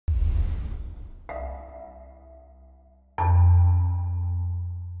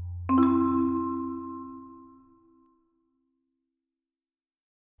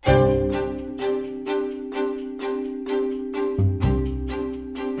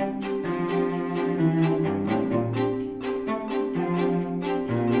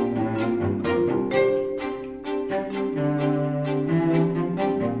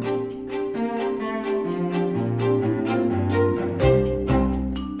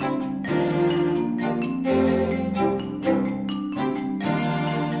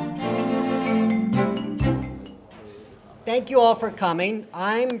thank you all for coming.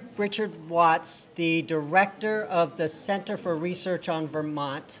 I'm Richard Watts, the director of the Center for Research on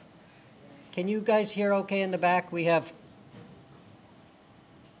Vermont. Can you guys hear okay in the back? We have...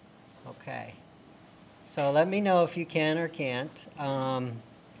 Okay. So let me know if you can or can't.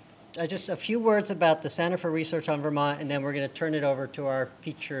 Just a few words about the Center for Research on Vermont, and then we're going to turn it over to our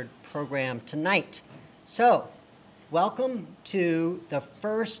featured program tonight. So, welcome to the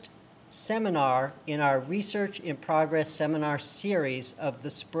first seminar in our Research in Progress seminar series of the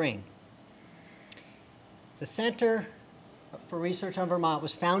spring. The Center for Research on Vermont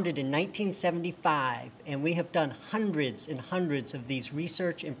was founded in 1975, and we have done hundreds and hundreds of these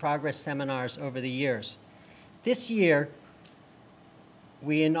Research in Progress seminars over the years. This year,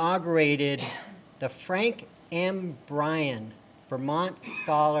 we inaugurated the Frank M. Bryan Vermont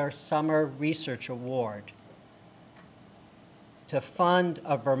Scholar Summer Research Award to fund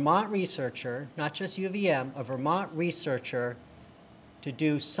a Vermont researcher, not just UVM, a Vermont researcher to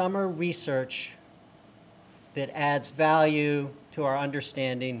do summer research that adds value to our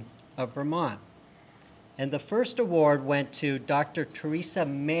understanding of Vermont. And the first award went to Dr. Teresa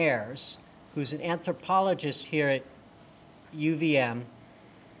Mayers, who's an anthropologist here at UVM,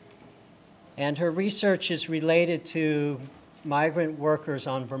 and her research is related to migrant workers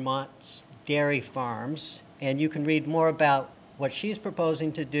on Vermont's dairy farms, and you can read more about what she's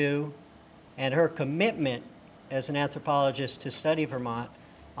proposing to do and her commitment as an anthropologist to study Vermont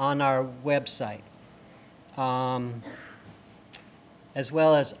on our website, as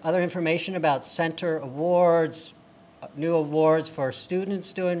well as other information about center awards, new awards for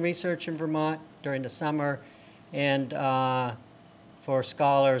students doing research in Vermont during the summer, and for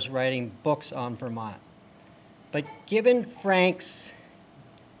scholars writing books on Vermont. But given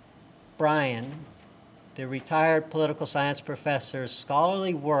Brian, the retired political science professor's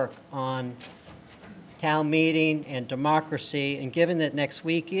scholarly work on town meeting and democracy, and given that next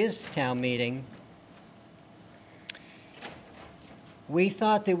week is town meeting, we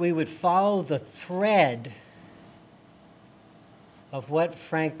thought that we would follow the thread of what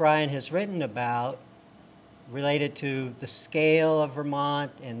Frank Bryan has written about related to the scale of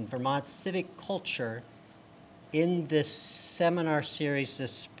Vermont and Vermont's civic culture in this seminar series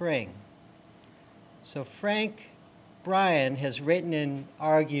this spring. So Frank Bryan has written and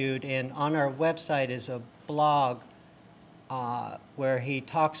argued, and on our website is a blog where he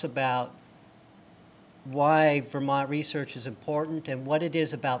talks about why Vermont research is important and what it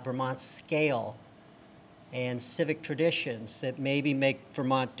is about Vermont's scale and civic traditions that maybe make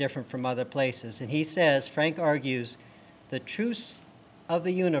Vermont different from other places. And he says, Frank argues, the truths of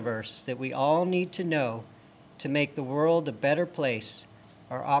the universe that we all need to know to make the world a better place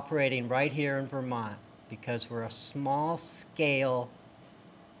are operating right here in Vermont because we're a small-scale,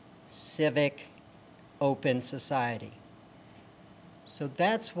 civic, open society. So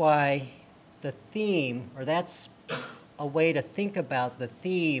that's why the theme, or that's a way to think about the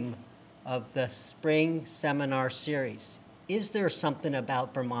theme of the spring seminar series. Is there something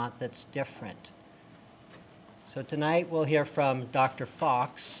about Vermont that's different? So tonight we'll hear from Dr.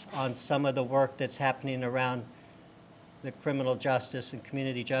 Fox on some of the work that's happening around the criminal justice and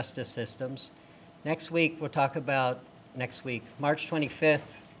community justice systems. Next week we'll talk about, March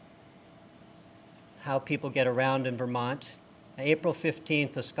 25th, how people get around in Vermont. April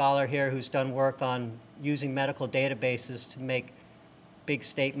 15th, a scholar here who's done work on using medical databases to make big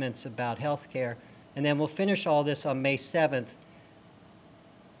statements about healthcare. And then we'll finish all this on May 7th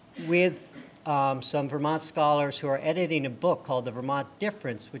with some Vermont scholars who are editing a book called The Vermont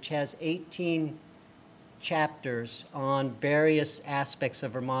Difference, which has 18 chapters on various aspects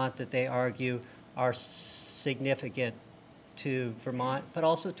of Vermont that they argue are significant to Vermont, but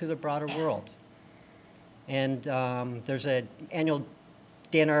also to the broader world. And there's an annual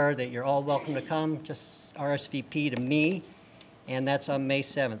dinner that you're all welcome to come, just RSVP to me, and that's on May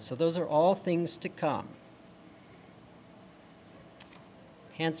 7th. So those are all things to come.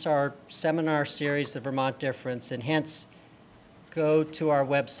 Hence our seminar series, The Vermont Difference, and hence go to our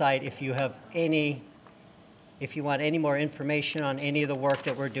website if you want any more information on any of the work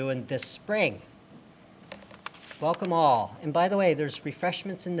that we're doing this spring. Welcome all. And by the way, there's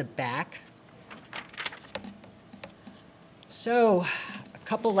refreshments in the back. So, a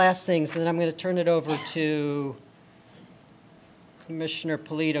couple last things, and then I'm going to turn it over to Commissioner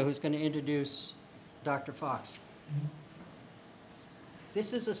Polito, who's going to introduce Dr. Fox.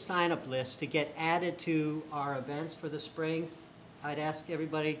 This is a sign-up list to get added to our events for the spring. I'd ask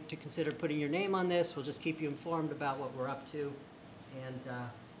everybody to consider putting your name on this. We'll just keep you informed about what we're up to. And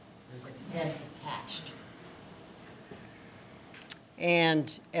there's an head attached.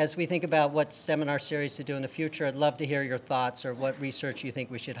 And as we think about what seminar series to do in the future, I'd love to hear your thoughts or what research you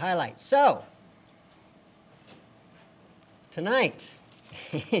think we should highlight. So, tonight,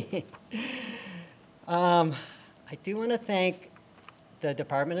 I do want to thank the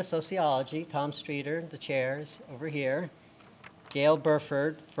Department of Sociology, Tom Streeter, the chairs over here, Gail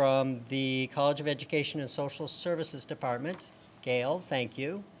Burford from the College of Education and Social Services Department. Gail, thank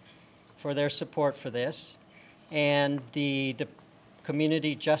you for their support for this, and the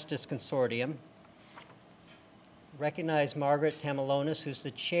Community Justice Consortium. Recognize Margaret Tamalonis, who's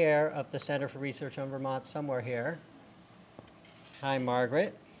the chair of the Center for Research on Vermont, somewhere here. Hi,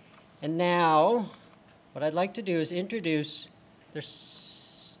 Margaret. And now, what I'd like to do is introduce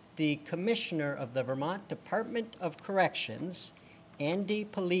the Commissioner of the Vermont Department of Corrections, Andy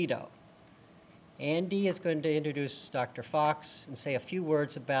Polito. Andy is going to introduce Dr. Fox and say a few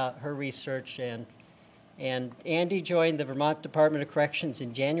words about her research. And Andy joined the Vermont Department of Corrections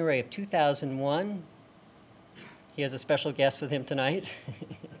in January of 2001. He has a special guest with him tonight.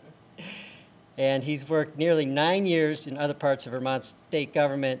 And he's worked nearly 9 years in other parts of Vermont state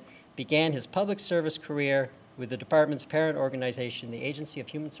government, began his public service career with the department's parent organization, the Agency of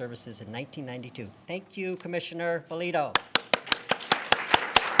Human Services, in 1992. Thank you, Commissioner Polito.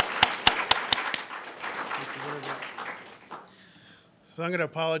 So I'm going to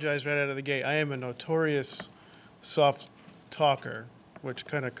apologize right out of the gate. I am a notorious soft talker, which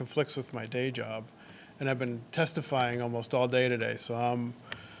kind of conflicts with my day job. And I've been testifying almost all day today, so I'm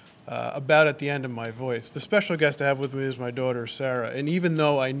about at the end of my voice. The special guest I have with me is my daughter, Sarah. And even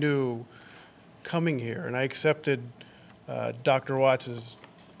though I knew coming here, and I accepted Dr. Watts's,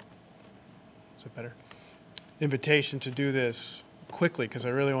 is it better, invitation to do this quickly, because I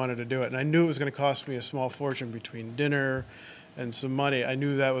really wanted to do it. And I knew it was going to cost me a small fortune between dinner and some money. I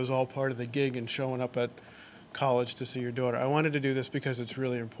knew that was all part of the gig and showing up at college to see your daughter. I wanted to do this because it's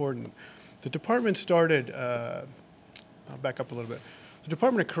really important. The department started, I'll back up a little bit. The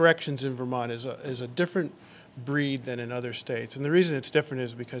Department of Corrections in Vermont is a different breed than in other states. And the reason it's different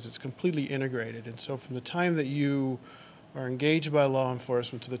is because it's completely integrated. And so from the time that you are engaged by law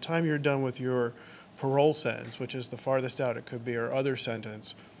enforcement to the time you're done with your parole sentence, which is the farthest out it could be, or other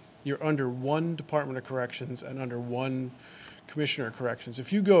sentence, you're under one Department of Corrections and under one Commissioner of Corrections.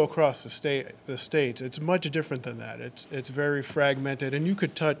 If you go across the states, it's much different than that. It's very fragmented, and you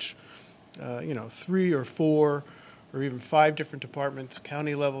could touch, 3 or 4 or even 5 different departments,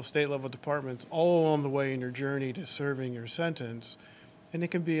 county level, state level departments, all along the way in your journey to serving your sentence, and it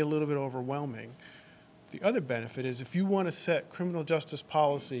can be a little bit overwhelming. The other benefit is if you want to set criminal justice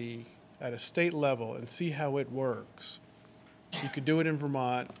policy at a state level and see how it works, you could do it in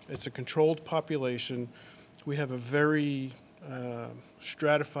Vermont. It's a controlled population. We have a very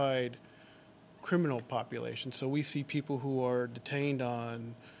stratified criminal population, so we see people who are detained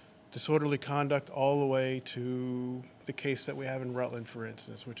on disorderly conduct all the way to the case that we have in Rutland, for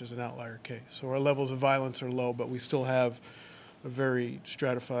instance, which is an outlier case. So our levels of violence are low, but we still have a very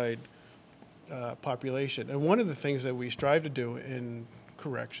stratified population. And one of the things that we strive to do in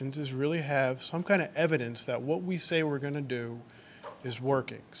corrections is really have some kind of evidence that what we say we're going to do is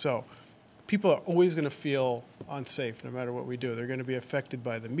working. So people are always going to feel unsafe no matter what we do. They're going to be affected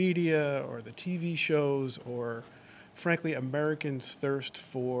by the media or the TV shows or, frankly, Americans' thirst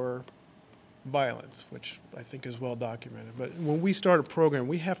for violence, which I think is well documented. But when we start a program,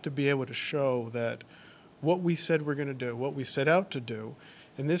 we have to be able to show that what we said we're going to do, what we set out to do,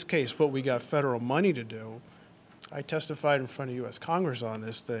 in this case, what we got federal money to do, I testified in front of U.S. Congress on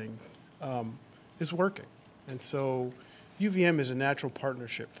this thing, is working. And so UVM is a natural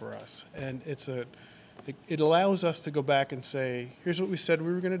partnership for us. And it allows us to go back and say, here's what we said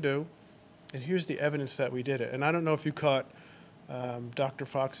we were going to do, and here's the evidence that we did it. And I don't know if you caught Dr.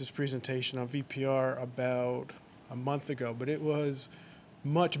 Fox's presentation on VPR about a month ago, but it was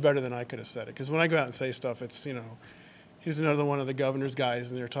much better than I could have said it. Because when I go out and say stuff, it's, here's another one of the governor's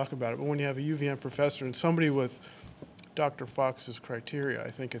guys, and they're talking about it. But when you have a UVM professor and somebody with Dr. Fox's criteria,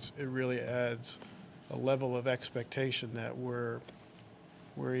 I think it really adds a level of expectation that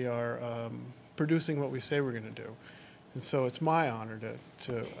we are producing what we say we're going to do. And so it's my honor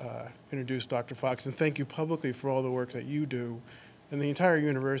to introduce Dr. Fox and thank you publicly for all the work that you do and the entire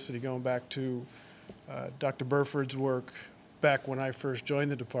university, going back to Dr. Burford's work back when I first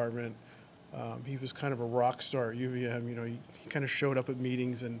joined the department. He was kind of a rock star at UVM. He kind of showed up at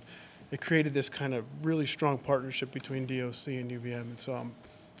meetings, and it created this kind of really strong partnership between DOC and UVM. And so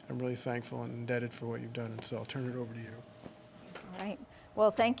I'm really thankful and indebted for what you've done. And so I'll turn it over to you. All right.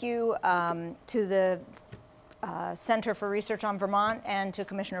 Well, thank you to the Center for Research on Vermont, and to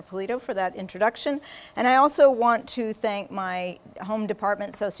Commissioner Polito for that introduction. And I also want to thank my home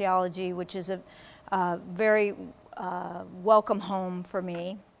department, Sociology, which is a very welcome home for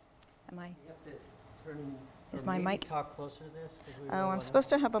me. Am I? You have to turn, is my mic? Talk closer to this. Oh, I'm supposed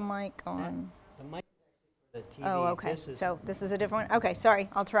to have a mic on. The mic is actually for the TV. Oh, okay. So this is a different one? Okay, sorry,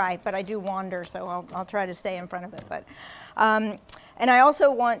 I'll try, but I do wander, so I'll try to stay in front of it. But, and I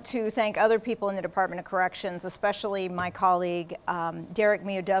also want to thank other people in the Department of Corrections, especially my colleague, Derek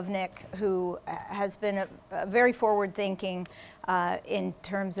Miodovnik, who has been a very forward-thinking in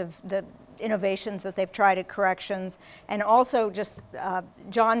terms of the innovations that they've tried at corrections, and also just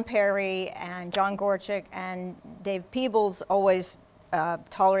John Perry and John Gorchik and Dave Peebles always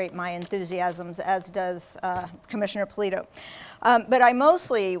tolerate my enthusiasms, as does Commissioner Polito. But I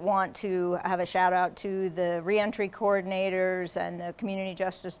mostly want to have a shout out to the reentry coordinators and the community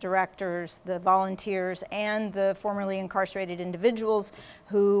justice directors, the volunteers, and the formerly incarcerated individuals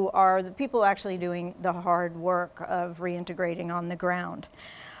who are the people actually doing the hard work of reintegrating on the ground.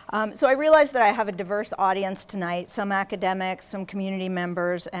 So I realize that I have a diverse audience tonight, some academics, some community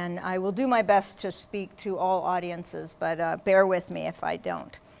members, and I will do my best to speak to all audiences, but bear with me if I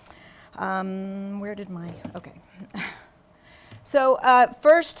don't. Where did my, okay. So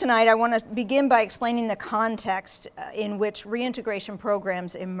first tonight I want to begin by explaining the context in which reintegration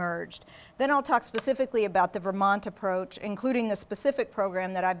programs emerged. Then I'll talk specifically about the Vermont approach, including the specific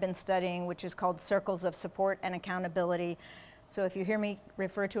program that I've been studying, which is called Circles of Support and Accountability. So if you hear me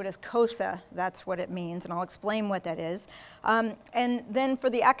refer to it as CoSA, that's what it means, and I'll explain what that is. And then for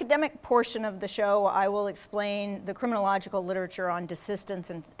the academic portion of the show, I will explain the criminological literature on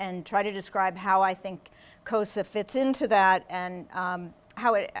desistance and try to describe how I think CoSA fits into that and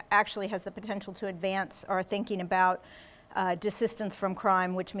how it actually has the potential to advance our thinking about desistance from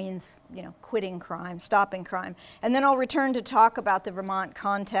crime, which means, you know, quitting crime, stopping crime. And then I'll return to talk about the Vermont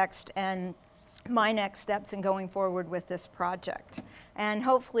context and my next steps in going forward with this project. And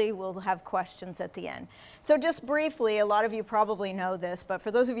hopefully we'll have questions at the end. So just briefly, a lot of you probably know this, but for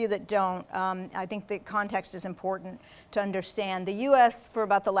those of you that don't, I think the context is important to understand. The US, for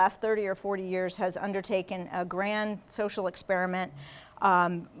about the last 30 or 40 years, has undertaken a grand social experiment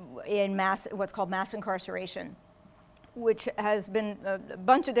in what's called mass incarceration, which has been a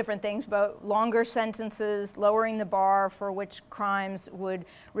bunch of different things, but longer sentences, lowering the bar for which crimes would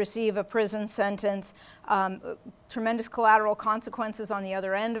receive a prison sentence, tremendous collateral consequences on the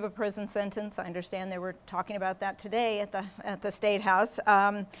other end of a prison sentence. I understand they were talking about that today at the State House.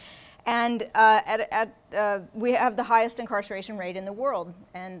 And we have the highest incarceration rate in the world.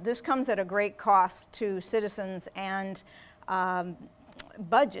 And this comes at a great cost to citizens and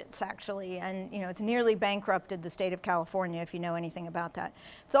budgets, actually, and you know, it's nearly bankrupted the state of California, if you know anything about that.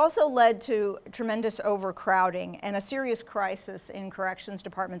 It's also led to tremendous overcrowding and a serious crisis in corrections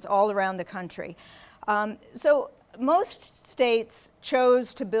departments all around the country. So most states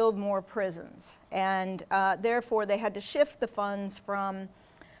chose to build more prisons, and therefore they had to shift the funds from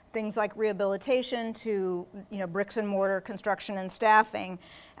things like rehabilitation to, you know, bricks and mortar construction and staffing,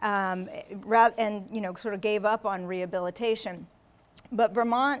 and you know, sort of gave up on rehabilitation. But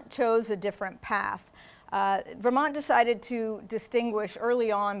Vermont chose a different path. Vermont decided to distinguish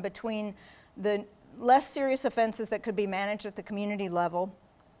early on between the less serious offenses that could be managed at the community level,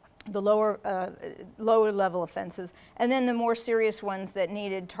 the lower level offenses, and then the more serious ones that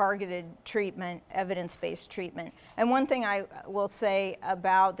needed targeted treatment, evidence-based treatment. And one thing I will say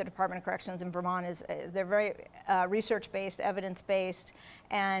about the Department of Corrections in Vermont is they're very research-based, evidence-based,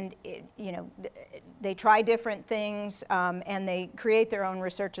 and you know, they try different things and they create their own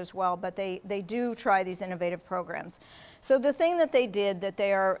research as well, but they do try these innovative programs. So the thing that they did that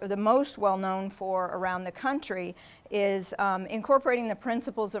they are the most well known for around the country is incorporating the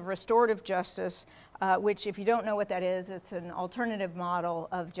principles of restorative justice, which, if you don't know what that is, it's an alternative model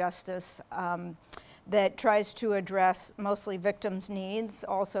of justice that tries to address mostly victims' needs,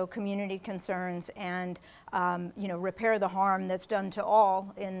 also community concerns, and you know, repair the harm that's done to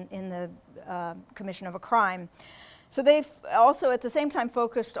all in the commission of a crime. So they've also at the same time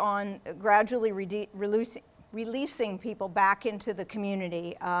focused on gradually releasing people back into the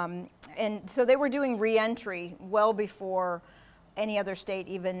community. And so they were doing reentry well before any other state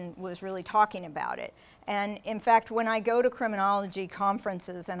even was really talking about it. And in fact, when I go to criminology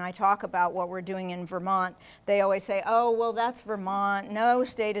conferences and I talk about what we're doing in Vermont, they always say, oh, well, that's Vermont. No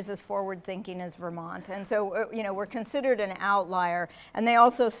state is as forward thinking as Vermont. And so, you know, we're considered an outlier. And they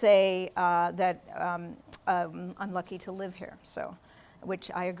also say that I'm lucky to live here, so,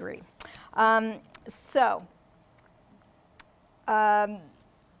 which I agree.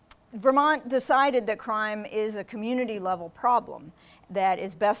 Vermont decided that crime is a community level problem that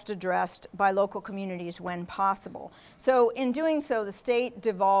is best addressed by local communities when possible. So in doing so, the state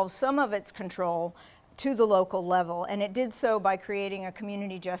devolved some of its control to the local level, and it did so by creating a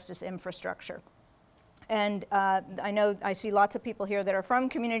community justice infrastructure. And I know I see lots of people here that are from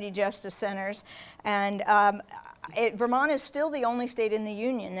community justice centers, and Vermont is still the only state in the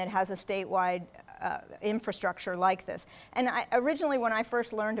union that has a statewide infrastructure like this. And originally, when I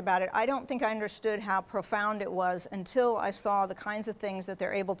first learned about it, I don't think I understood how profound it was until I saw the kinds of things that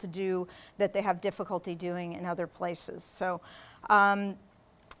they're able to do that they have difficulty doing in other places. So,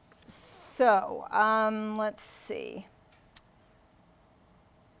 let's see.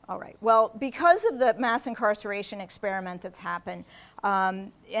 All right, well, because of the mass incarceration experiment that's happened,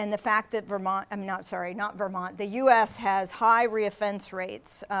 and the fact that the US has high reoffense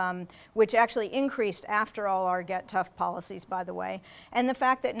rates, which actually increased after all our Get Tough policies, by the way, and the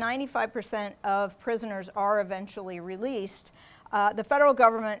fact that 95% of prisoners are eventually released, the federal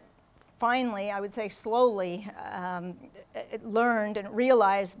government finally, I would say slowly, learned and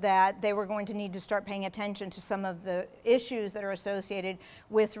realized that they were going to need to start paying attention to some of the issues that are associated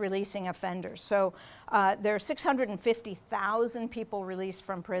with releasing offenders. So there are 650,000 people released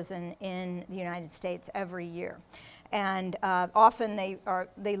from prison in the United States every year. And often they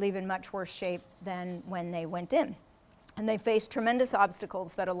leave in much worse shape than when they went in. And they face tremendous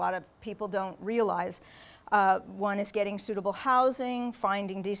obstacles that a lot of people don't realize. One is getting suitable housing,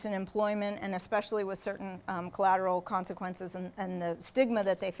 finding decent employment, and especially with certain collateral consequences and the stigma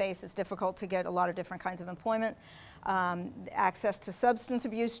that they face, it's difficult to get a lot of different kinds of employment, access to substance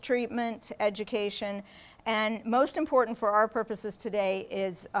abuse treatment, education, and most important for our purposes today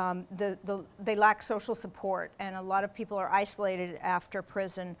is they lack social support, and a lot of people are isolated after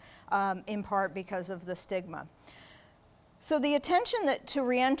prison, in part because of the stigma. So the attention to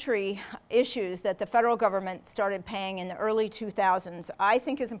reentry issues that the federal government started paying in the early 2000s, I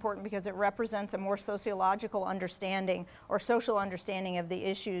think is important because it represents a more sociological understanding or social understanding of the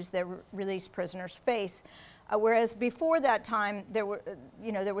issues that released prisoners face. Whereas before that time, there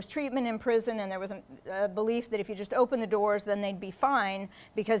was treatment in prison, and there was a belief that if you just open the doors, then they'd be fine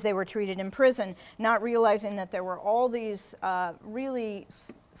because they were treated in prison, not realizing that there were all these really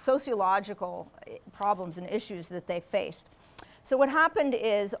sociological problems and issues that they faced. So what happened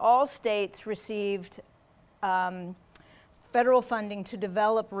is all states received federal funding to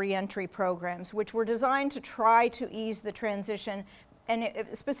develop reentry programs, which were designed to try to ease the transition, and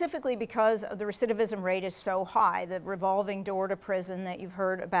specifically because the recidivism rate is so high, the revolving door to prison that you've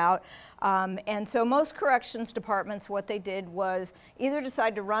heard about. And so most corrections departments, what they did was either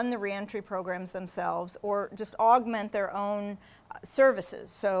decide to run the reentry programs themselves or just augment their own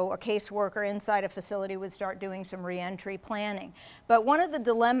services. So a caseworker inside a facility would start doing some reentry planning. But one of the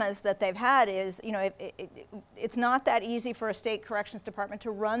dilemmas that they've had is, it's not that easy for a state corrections department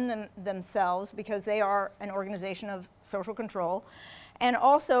to run them themselves because they are an organization of social control. And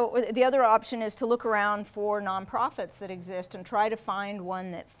also, the other option is to look around for nonprofits that exist and try to find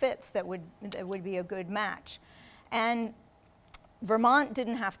one that fits, that would be a good match. And Vermont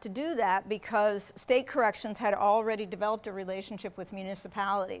didn't have to do that because state corrections had already developed a relationship with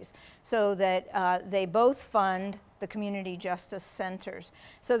municipalities so that they both fund the community justice centers.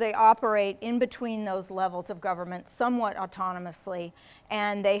 So they operate in between those levels of government somewhat autonomously,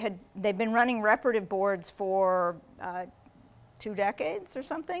 and they've been running reparative boards for 2 decades or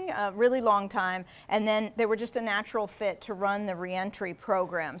something, a really long time, and then they were just a natural fit to run the reentry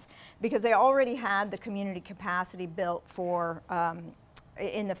programs because they already had the community capacity built for,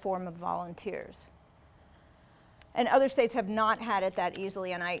 in the form of volunteers. And other states have not had it that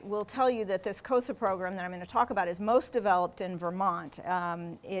easily, and I will tell you that this CoSA program that I'm going to talk about is most developed in Vermont.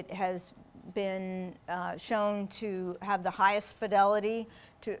 It has been shown to have the highest fidelity,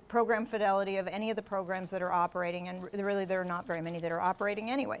 program fidelity of any of the programs that are operating, and really there are not very many that are operating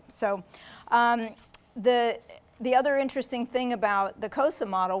anyway. So the other interesting thing about the CoSA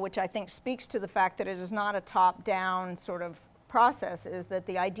model, which I think speaks to the fact that it is not a top-down sort of process, is that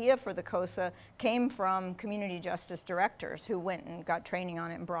the idea for the CoSA came from community justice directors who went and got training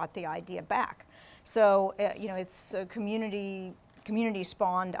on it and brought the idea back. So it's a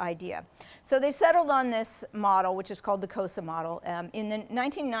community-spawned idea. So they settled on this model, which is called the CoSA model. In the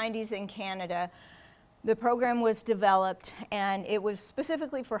 1990s in Canada, the program was developed, and it was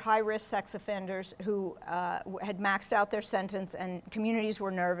specifically for high-risk sex offenders who had maxed out their sentence, and communities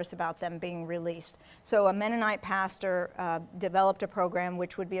were nervous about them being released. So a Mennonite pastor developed a program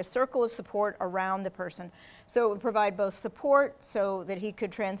which would be a circle of support around the person. So it would provide both support so that he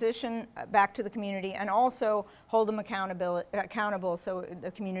could transition back to the community, and also hold them accountable so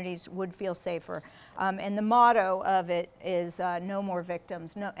the communities would feel safer. And the motto of it is no more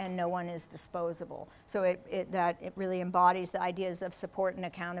victims, and no one is disposable. So it really embodies the ideas of support and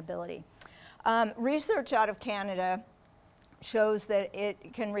accountability. Research out of Canada shows that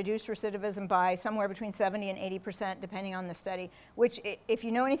it can reduce recidivism by somewhere between 70 and 80%, depending on the study, which, if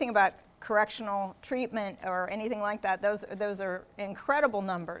you know anything about correctional treatment or anything like that, those are incredible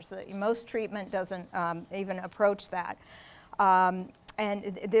numbers. Most treatment doesn't even approach that.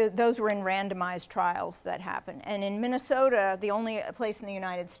 Those were in randomized trials that happened. And in Minnesota, the only place in the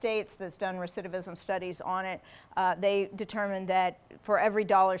United States that's done recidivism studies on it, they determined that for every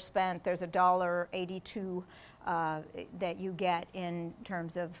dollar spent, there's $1.82 that you get in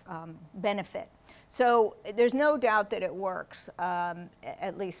terms of benefit. So there's no doubt that it works,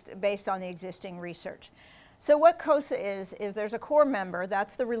 at least based on the existing research. So what CoSA is there's a core member,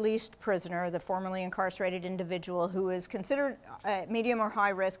 that's the released prisoner, the formerly incarcerated individual who is considered medium or high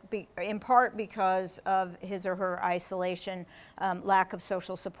risk, in part because of his or her isolation, lack of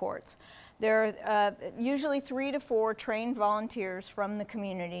social supports. There are usually 3 to 4 trained volunteers from the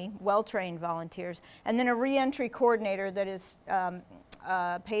community, well-trained volunteers, and then a reentry coordinator that is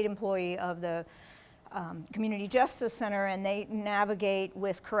a paid employee of the Community Justice Center, and they navigate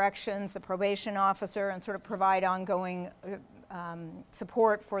with corrections, the probation officer, and sort of provide ongoing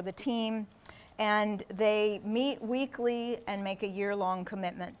support for the team. And they meet weekly and make a year-long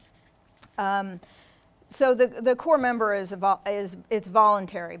commitment. So the core member it's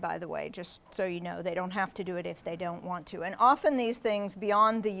voluntary, by the way, just so you know. They don't have to do it if they don't want to. And often these things,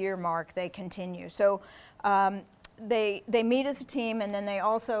 beyond the year mark, they continue. So they meet as a team, and then they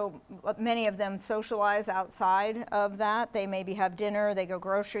also, many of them socialize outside of that. They maybe have dinner, they go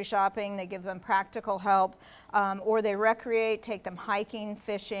grocery shopping, they give them practical help, or they recreate, take them hiking,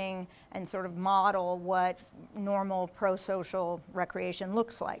 fishing, and sort of model what normal pro-social recreation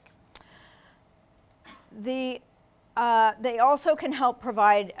looks like. They also can help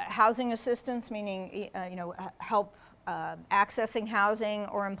provide housing assistance, meaning help accessing housing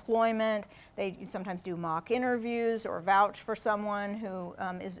or employment. They sometimes do mock interviews or vouch for someone who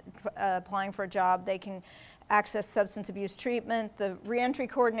is applying for a job. They can access substance abuse treatment. The reentry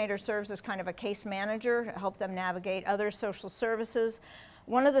coordinator serves as kind of a case manager to help them navigate other social services.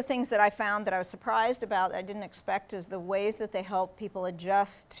 One of the things that I found that I was surprised about, I didn't expect, is the ways that they help people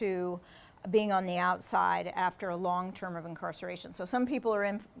adjust to being on the outside after a long term of incarceration. So some people are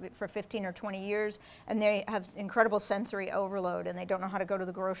in for 15 or 20 years, and they have incredible sensory overload, and they don't know how to go to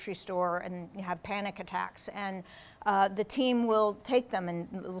the grocery store, and have panic attacks. And the team will take them in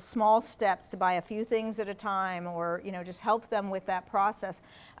little small steps to buy a few things at a time, or just help them with that process.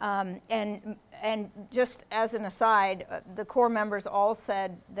 And just as an aside, the core members all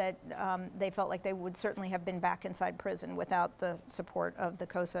said that they felt like they would certainly have been back inside prison without the support of the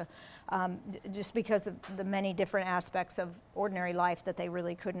CoSA, just because of the many different aspects of ordinary life that they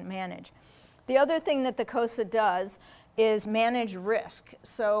really couldn't manage. The other thing that the CoSA does is manage risk.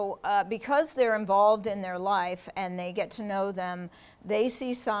 So because they're involved in their life and they get to know them, they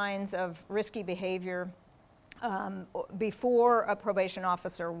see signs of risky behavior before a probation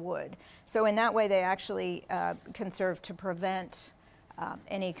officer would. So in that way, they actually can serve to prevent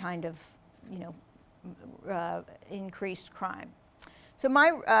any kind of increased crime. So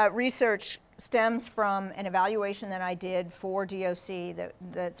my research stems from an evaluation that I did for DOC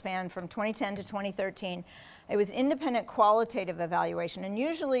that spanned from 2010 to 2013. It was independent qualitative evaluation, and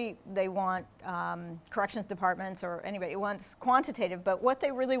usually they want corrections departments or anybody wants quantitative, but what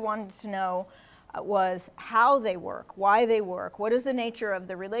they really wanted to know was how they work, why they work, what is the nature of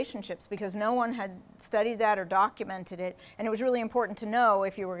the relationships, because no one had studied that or documented it, and it was really important to know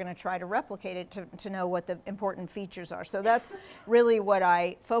if you were going to try to replicate it to know what the important features are. So that's really what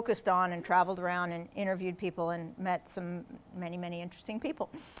I focused on, and traveled around and interviewed people and met many interesting people.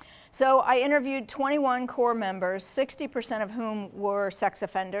 So I interviewed 21 core members, 60% of whom were sex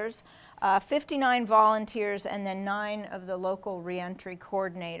offenders, 59 volunteers, and then 9 of the local reentry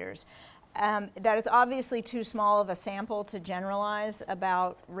coordinators. That is obviously too small of a sample to generalize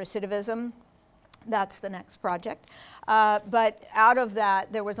about recidivism. That's the next project. But out of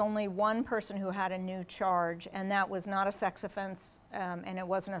that, there was only one person who had a new charge, and that was not a sex offense, and it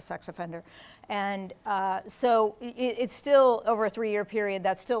wasn't a sex offender. And so it's still, over a 3-year period,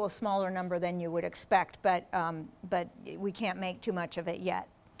 that's still a smaller number than you would expect, but we can't make too much of it yet.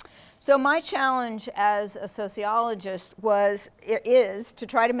 So my challenge as a sociologist is to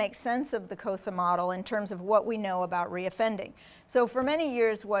try to make sense of the CoSA model in terms of what we know about reoffending. So for many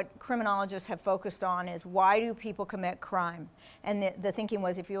years, what criminologists have focused on is why do people commit crime? And the thinking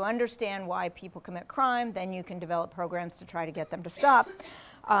was if you understand why people commit crime, then you can develop programs to try to get them to stop.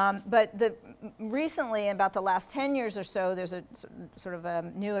 But recently, in about the last 10 years or so, there's a sort of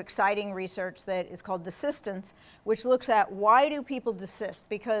a new exciting research that is called desistance, which looks at why do people desist?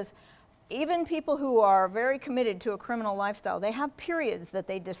 Because even people who are very committed to a criminal lifestyle, they have periods that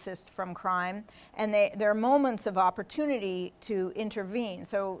they desist from crime, and there are moments of opportunity to intervene.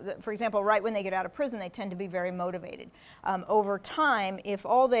 So, for example, right when they get out of prison, they tend to be very motivated. Over time, if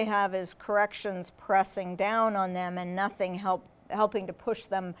all they have is corrections pressing down on them and nothing helping to push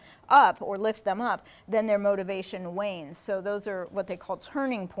them up or lift them up, then their motivation wanes. So those are what they call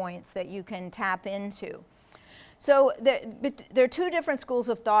turning points that you can tap into. So there are two different schools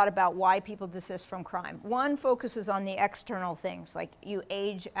of thought about why people desist from crime. One focuses on the external things, like you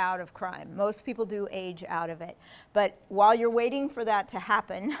age out of crime. Most people do age out of it. But while you're waiting for that to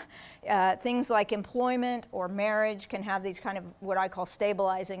happen, things like employment or marriage can have these kind of what I call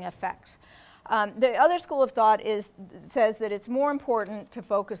stabilizing effects. The other school of thought says that it's more important to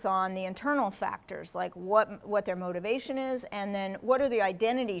focus on the internal factors, like what their motivation is, and then what are the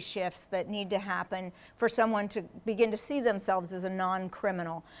identity shifts that need to happen for someone to begin to see themselves as a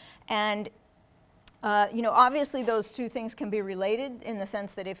non-criminal. And you know, obviously those two things can be related in the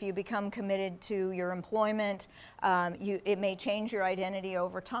sense that if you become committed to your employment, it may change your identity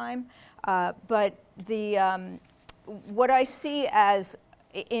over time. But what I see as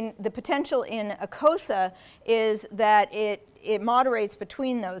in the potential in a CoSA is that it moderates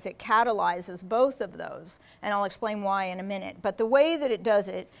between those. It catalyzes both of those, and I'll explain why in a minute. But the way that it does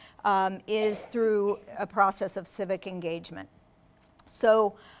it is through a process of civic engagement.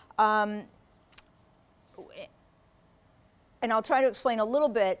 So, and I'll try to explain a little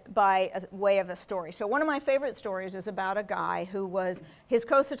bit by way of a story. So one of my favorite stories is about a guy who his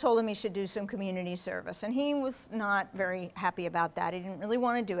CoSA told him he should do some community service, and he was not very happy about that. He didn't really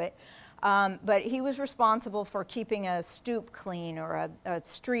want to do it, but he was responsible for keeping a stoop clean or a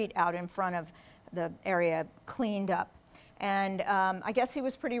street out in front of the area cleaned up. And I guess he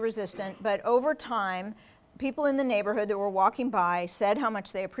was pretty resistant, but over time, people in the neighborhood that were walking by said how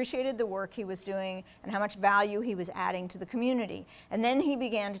much they appreciated the work he was doing and how much value he was adding to the community. And then he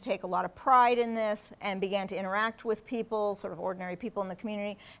began to take a lot of pride in this and began to interact with people, sort of ordinary people in the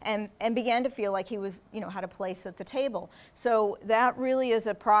community, and began to feel like he was, you know, had a place at the table. So that really is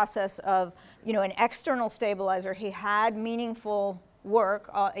a process of, you know, an external stabilizer. He had meaningful work,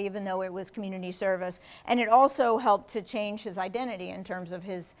 even though it was community service, and it also helped to change his identity in terms of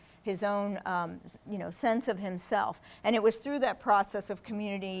his own you know, sense of himself. And it was through that process of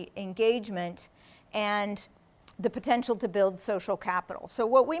community engagement and the potential to build social capital. So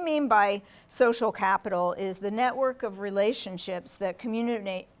what we mean by social capital is the network of relationships that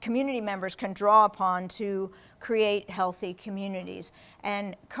community members can draw upon to create healthy communities.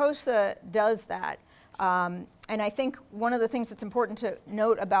 And CoSA does that. And I think one of the things that's important to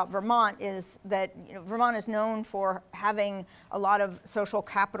note about Vermont is that, you know, Vermont is known for having a lot of social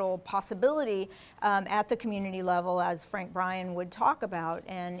capital possibility at the community level, as Frank Bryan would talk about.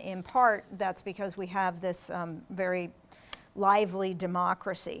 And in part, that's because we have this very lively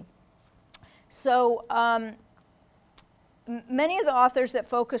democracy. So many of the authors that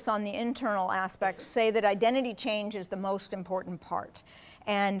focus on the internal aspects say that identity change is the most important part.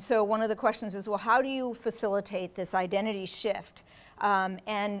 And so one of the questions is, well, how do you facilitate this identity shift?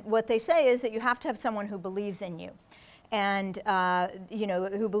 And what they say is that you have to have someone who believes in you and you know,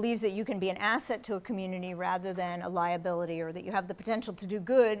 who believes that you can be an asset to a community rather than a liability, or that you have the potential to do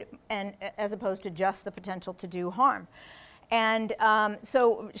good and as opposed to just the potential to do harm. And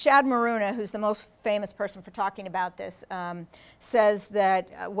so Shad Maruna, who's the most famous person for talking about this, says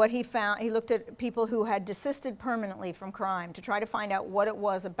that what he found, he looked at people who had desisted permanently from crime to try to find out what it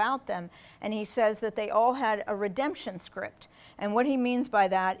was about them, and he says that they all had a redemption script. And what he means by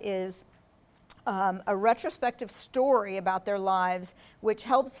that is a retrospective story about their lives which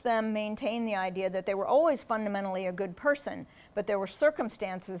helps them maintain the idea that they were always fundamentally a good person, but there were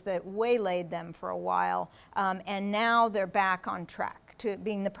circumstances that waylaid them for a while, and now they're back on track to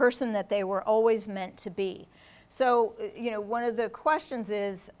being the person that they were always meant to be. So, one of the questions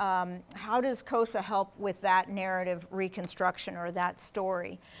is, how does CoSA help with that narrative reconstruction or that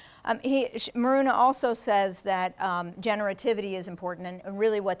story? Maruna also says that generativity is important, and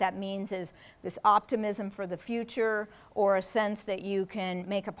really what that means is this optimism for the future, or a sense that you can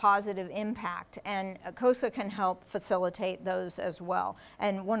make a positive impact, and CoSA can help facilitate those as well.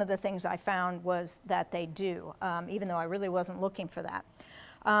 And one of the things I found was that they do, even though I really wasn't looking for that.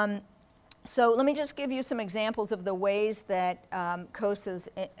 So let me just give you some examples of the ways that CoSA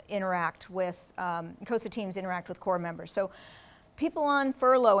teams interact with core members. So people on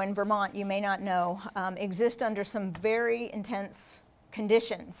furlough in Vermont, you may not know, exist under some very intense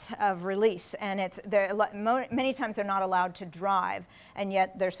conditions of release, and many times they're not allowed to drive, and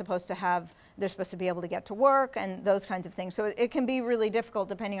yet they're supposed to be able to get to work and those kinds of things. So it can be really difficult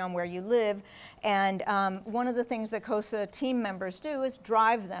depending on where you live. And one of the things that CoSA team members do is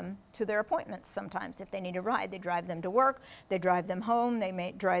drive them to their appointments sometimes. If they need a ride, they drive them to work, they drive them home, they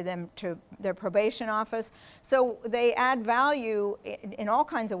may drive them to their probation office. So they add value in all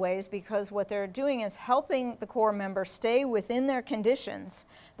kinds of ways, because what they're doing is helping the core member stay within their conditions.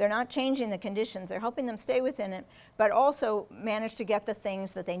 They're not changing the conditions, they're helping them stay within it, but also manage to get the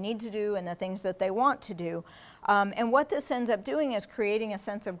things that they need to do and the things that they want to do. And what this ends up doing is creating a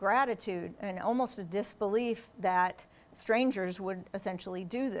sense of gratitude and almost a disbelief that strangers would essentially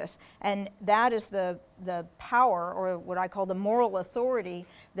do this. And that is the power, or what I call the moral authority,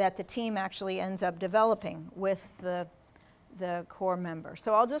 that the team actually ends up developing with the core member.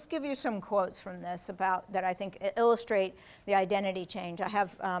 So I'll just give you some quotes from this that I think illustrate the identity change. I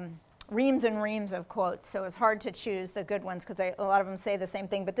have reams and reams of quotes, so it's hard to choose the good ones because a lot of them say the same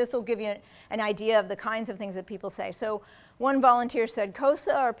thing, but this will give you an idea of the kinds of things that people say. So one volunteer said,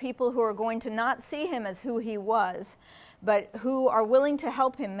 "CoSA are people who are going to not see him as who he was, but who are willing to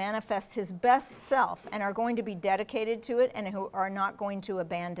help him manifest his best self and are going to be dedicated to it and who are not going to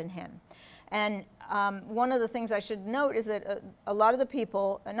abandon him." And one of the things I should note is that a lot of the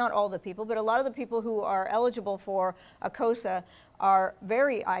people, not all the people, but a lot of the people who are eligible for a CoSA are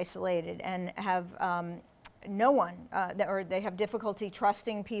very isolated and have no one, or they have difficulty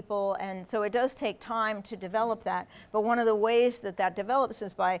trusting people, and so it does take time to develop that. But one of the ways that that develops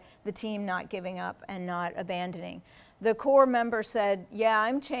is by the team not giving up and not abandoning. The core member said, "Yeah,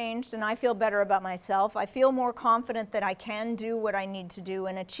 I'm changed and I feel better about myself. I feel more confident that I can do what I need to do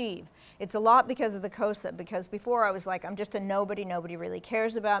and achieve. It's a lot because of the CoSA, because before I was like, I'm just a nobody really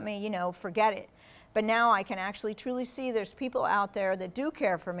cares about me, forget it. But now I can actually truly see there's people out there that do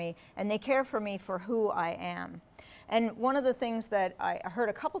care for me, and they care for me for who I am." And one of the things that I heard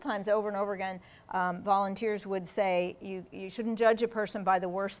a couple times over and over again, volunteers would say, you shouldn't judge a person by the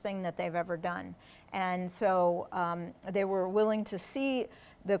worst thing that they've ever done. And so they were willing to see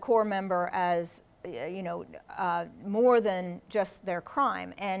the core member as more than just their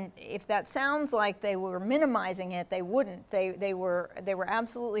crime. And if that sounds like they were minimizing it, they wouldn't. They were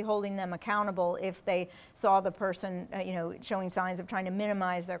absolutely holding them accountable if they saw the person showing signs of trying to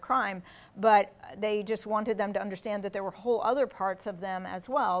minimize their crime. But they just wanted them to understand that there were whole other parts of them as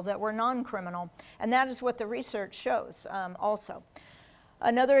well that were non-criminal. And that is what the research shows also.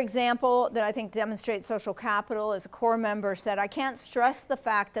 Another example that I think demonstrates social capital is a core member said, "I can't stress the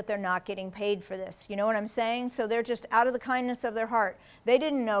fact that they're not getting paid for this." You know what I'm saying? So they're just out of the kindness of their heart. They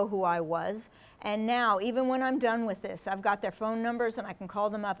didn't know who I was. And now, even when I'm done with this, I've got their phone numbers and I can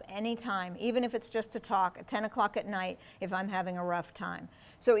call them up anytime, even if it's just to talk at 10 o'clock at night if I'm having a rough time.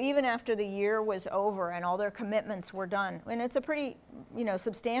 So even after the year was over and all their commitments were done, and it's a pretty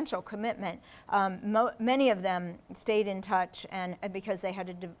substantial commitment, many of them stayed in touch, and because they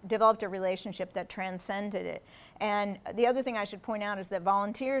had developed a relationship that transcended it. And the other thing I should point out is that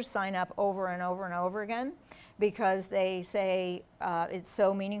volunteers sign up over and over and over again, because they say it's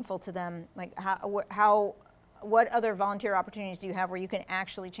so meaningful to them. Like what other volunteer opportunities do you have where you can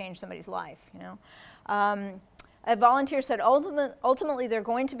actually change somebody's life? A volunteer said, ultimately they're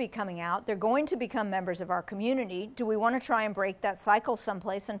going to be coming out, they're going to become members of our community. Do we want to try and break that cycle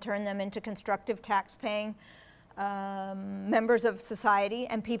someplace and turn them into constructive tax-paying members of society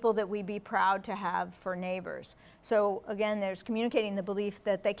and people that we'd be proud to have for neighbors? So again, there's communicating the belief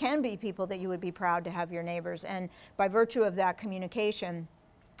that they can be people that you would be proud to have your neighbors, and by virtue of that communication,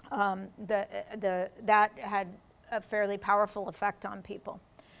 that had a fairly powerful effect on people.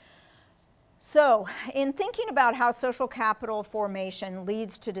 So in thinking about how social capital formation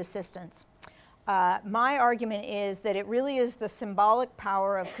leads to desistance, My argument is that it really is the symbolic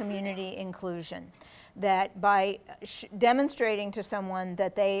power of community inclusion, that by demonstrating to someone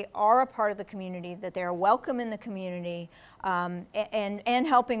that they are a part of the community, that they are welcome in the community, and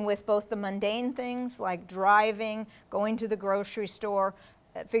helping with both the mundane things like driving, going to the grocery store,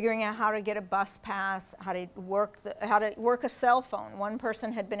 figuring out how to get a bus pass, how to work a cell phone. One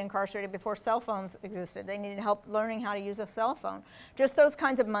person had been incarcerated before cell phones existed. They needed help learning how to use a cell phone. Just those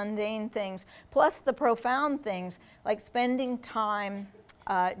kinds of mundane things, plus the profound things like spending time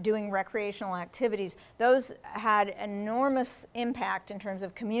doing recreational activities. Those had enormous impact in terms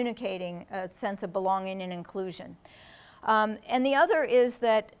of communicating a sense of belonging and inclusion. And the other is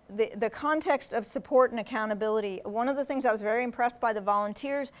that the context of support and accountability. One of the things I was very impressed by the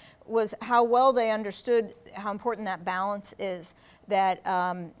volunteers was how well they understood how important that balance is. That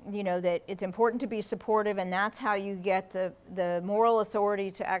you know, that it's important to be supportive, and that's how you get the moral authority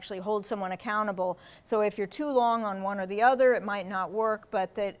to actually hold someone accountable. So if you're too long on one or the other, it might not work,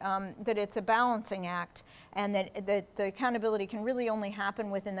 but that that it's a balancing act, and that the accountability can really only happen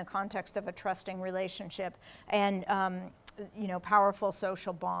within the context of a trusting relationship and you know, powerful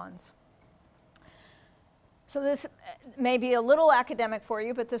social bonds. So this may be a little academic for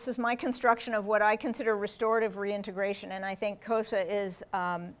you, but this is my construction of what I consider restorative reintegration, and I think CoSA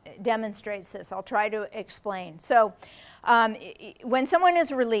demonstrates this. I'll try to explain. So when someone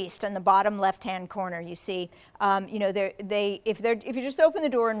is released in the bottom left-hand corner, you see, you know, if you just open the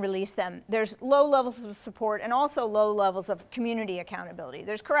door and release them, there's low levels of support and also low levels of community accountability.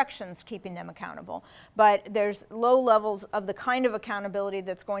 There's corrections keeping them accountable, but there's low levels of the kind of accountability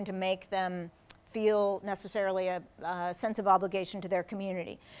that's going to make them feel necessarily a sense of obligation to their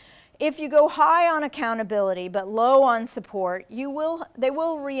community. If you go high on accountability but low on support, they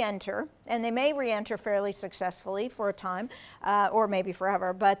will re-enter, and they may re-enter fairly successfully for a time, or maybe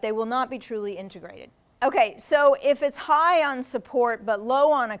forever, but they will not be truly integrated. Okay, so if it's high on support but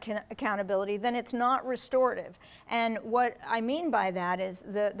low on accountability, then it's not restorative. And what I mean by that is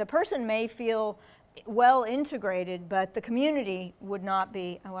the person may feel well integrated, but the community would not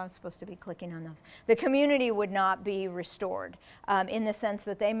be, oh, I'm supposed to be clicking on those. The community would not be restored in the sense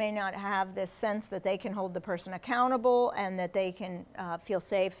that they may not have this sense that they can hold the person accountable and that they can feel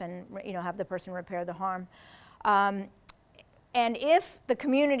safe and, you know, have the person repair the harm. And if the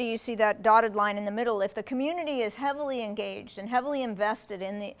community, you see that dotted line in the middle, if the community is heavily engaged and heavily invested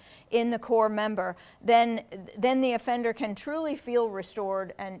in the core member, then the offender can truly feel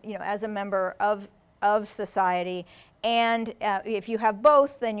restored and, you know, as a member of society. And if you have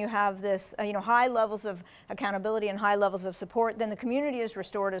both, then you have this, you know, high levels of accountability and high levels of support. Then the community is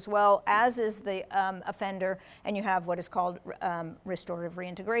restored as well, as is the offender, and you have what is called restorative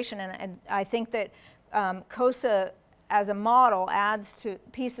reintegration. And I think that CoSA as a model adds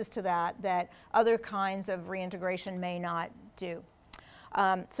pieces to that other kinds of reintegration may not do.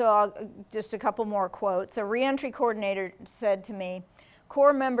 So just a couple more quotes. A reentry coordinator said to me,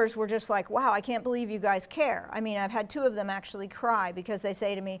 core members were just like, wow, I can't believe you guys care. I mean, I've had 2 of them actually cry because they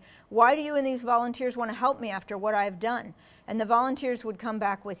say to me, why do you and these volunteers want to help me after what I've done? And the volunteers would come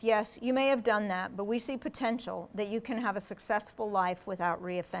back with, yes, you may have done that, but we see potential that you can have a successful life without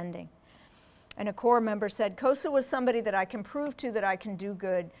reoffending. And a core member said, CoSA was somebody that I can prove to that I can do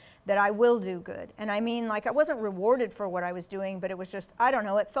good, that I will do good. And I mean, like, I wasn't rewarded for what I was doing, but it was just, I don't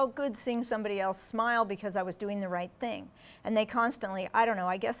know, it felt good seeing somebody else smile because I was doing the right thing. And they constantly, I don't know,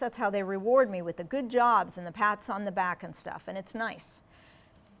 I guess that's how they reward me, with the good jobs and the pats on the back and stuff, and it's nice.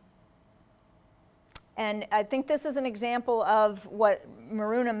 And I think this is an example of what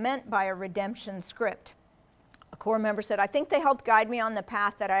Maruna meant by a redemption script. A core member said, I think they helped guide me on the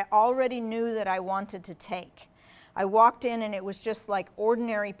path that I already knew that I wanted to take. I walked in and it was just like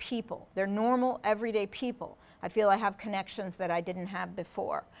ordinary people. They're normal, everyday people. I feel I have connections that I didn't have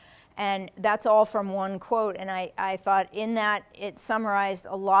before. And that's all from one quote, and I thought in that it summarized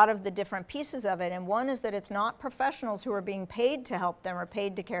a lot of the different pieces of it. And one is that it's not professionals who are being paid to help them or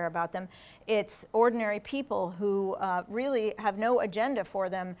paid to care about them. It's ordinary people who really have no agenda for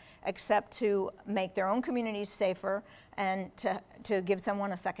them except to make their own communities safer and to give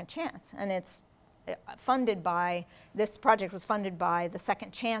someone a second chance. And it's funded by, this project was funded by the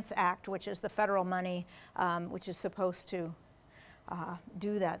Second Chance Act, which is the federal money which is supposed to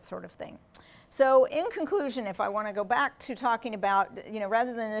do that sort of thing. So in conclusion, if I want to go back to talking about, you know,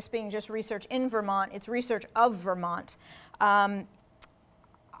 rather than this being just research in Vermont, it's research of Vermont. I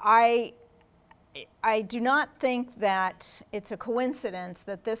do not think that it's a coincidence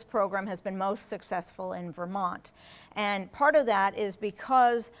that this program has been most successful in Vermont. And part of that is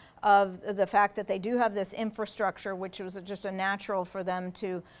because of the fact that they do have this infrastructure, which was just a natural for them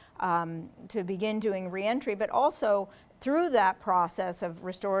to to begin doing reentry, but also through that process of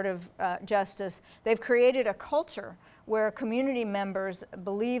restorative justice, they've created a culture where community members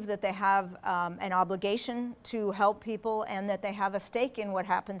believe that they have an obligation to help people and that they have a stake in what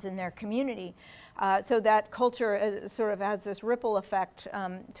happens in their community. So that culture sort of has this ripple effect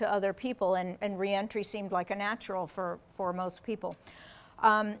to other people, and reentry seemed like a natural for most people.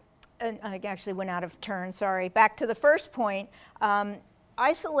 And I actually went out of turn, sorry. Back to the first point,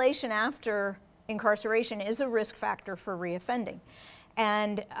 isolation after incarceration is a risk factor for reoffending.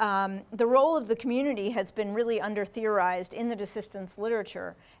 And the role of the community has been really under-theorized in the desistance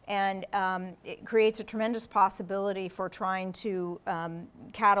literature, and it creates a tremendous possibility for trying to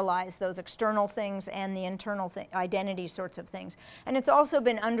catalyze those external things and the internal identity sorts of things. And it's also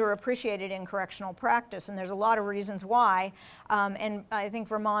been underappreciated in correctional practice, and there's a lot of reasons why, and I think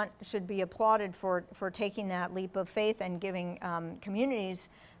Vermont should be applauded for taking that leap of faith and giving communities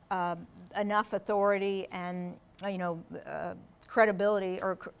enough authority and, credibility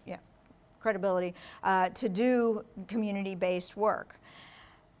to do community-based work.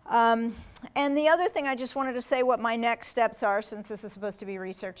 And the other thing I just wanted to say what my next steps are, since this is supposed to be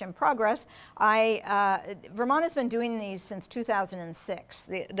research in progress. Vermont has been doing these since 2006,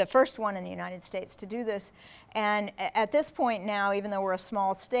 the first one in the United States to do this. And at this point now, even though we're a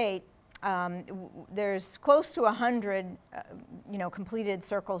small state, there's close to 100, completed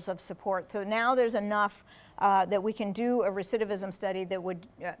circles of support. So now there's enough that we can do a recidivism study that would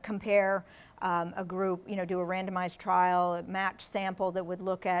compare a group, do a randomized trial, a match sample that would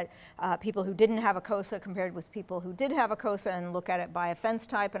look at people who didn't have a CoSA compared with people who did have a CoSA, and look at it by offense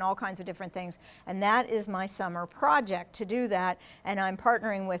type and all kinds of different things. And that is my summer project to do that. And I'm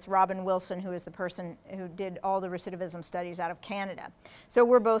partnering with Robin Wilson, who is the person who did all the recidivism studies out of Canada. So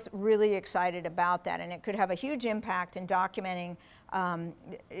we're both really excited about that, and it could have a huge impact in documenting.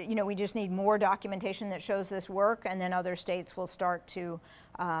 We just need more documentation that shows this work, and then other states will start to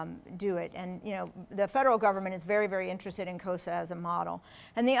do it. And the federal government is very, very interested in CoSA as a model.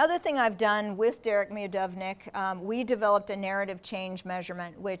 And the other thing I've done with Derek Miodovnik, we developed a narrative change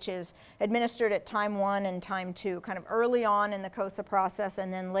measurement, which is administered at time 1 and time 2, kind of early on in the CoSA process,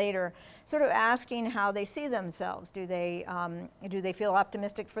 and then later, sort of asking how they see themselves. Do they feel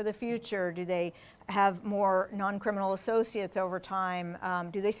optimistic for the future? Do they have more non-criminal associates over time?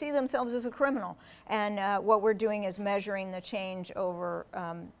 Do they see themselves as a criminal? And what we're doing is measuring the change over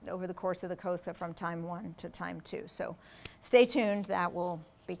the course of the CoSA from time 1 to time 2. So stay tuned, that will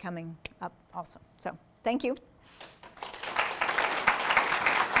be coming up also. So thank you.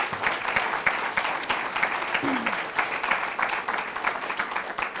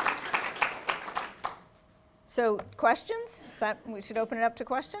 So questions? We should open it up to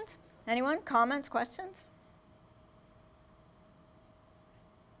questions? Anyone? Comments, questions?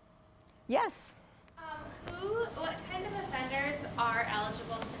 Yes? What kind of offenders are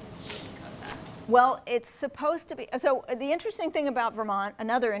eligible to participate in CoSA? Well, it's supposed to be, so the interesting thing about Vermont,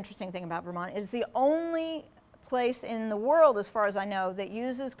 another interesting thing about Vermont, is the only place in the world, as far as I know, that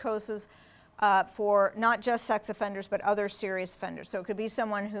uses CoSAs for not just sex offenders, but other serious offenders. So it could be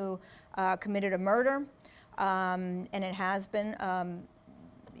someone who committed a murder, and it has been,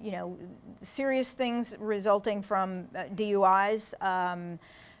 serious things resulting from DUIs,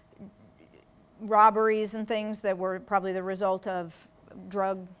 robberies and things that were probably the result of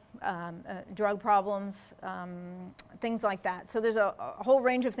drug problems, things like that. So there's a whole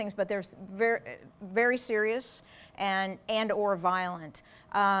range of things, but there's very, very serious and or violent.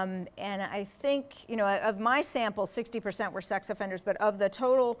 And I think, of my sample, 60% were sex offenders, but of the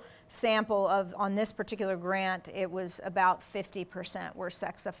total sample on this particular grant, it was about 50% were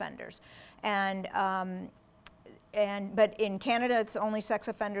sex offenders. But in Canada, it's only sex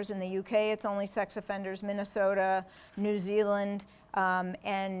offenders. In the UK, it's only sex offenders. Minnesota, New Zealand,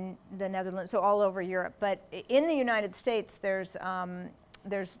 and the Netherlands, so all over Europe. But in the United States, there's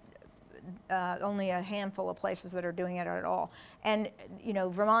only a handful of places that are doing it at all. And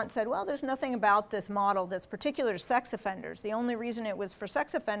Vermont said, well, there's nothing about this model that's particular to sex offenders. The only reason it was for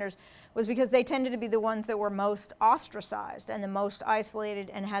sex offenders was because they tended to be the ones that were most ostracized and the most isolated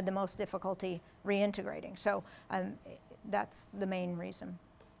and had the most difficulty reintegrating. So that's the main reason.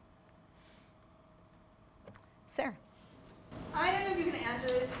 Sarah. I don't know if you can answer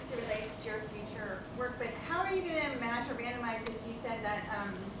this because it relates to your future work, but how are you going to match or randomize if you said that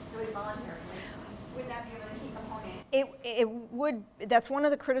it was voluntary? Would that be a really key component? It would. That's one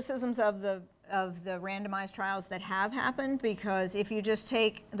of the criticisms of the randomized trials that have happened, because if you just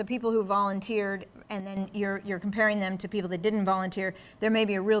take the people who volunteered and then you're comparing them to people that didn't volunteer, there may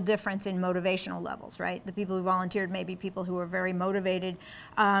be a real difference in motivational levels, right? The people who volunteered may be people who are very motivated.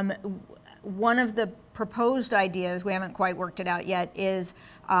 One of the proposed ideas, we haven't quite worked it out yet, is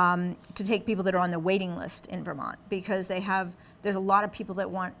to take people that are on the waiting list in Vermont, because there's a lot of people that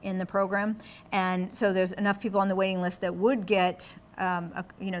want in the program, and so there's enough people on the waiting list that would get,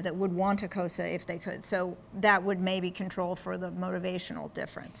 that would want a CoSA if they could. So that would maybe control for the motivational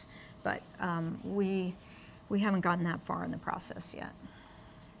difference, but we haven't gotten that far in the process yet.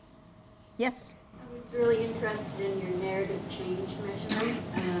 Yes? I was really interested in your narrative change measurement.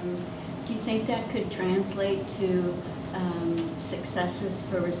 Do you think that could translate to successes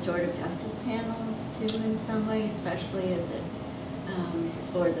for restorative justice panels too in some way, especially as it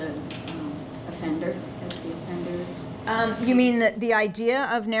for the offender, as the offender? You mean the idea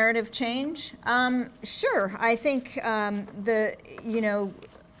of narrative change? Sure. I think I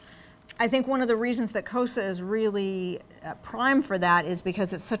think one of the reasons that CoSA is really prime for that is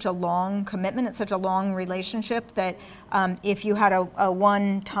because it's such a long commitment, it's such a long relationship that if you had a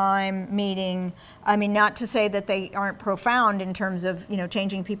one-time meeting, I mean, not to say that they aren't profound in terms of,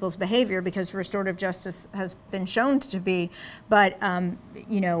 changing people's behavior, because restorative justice has been shown to be, but,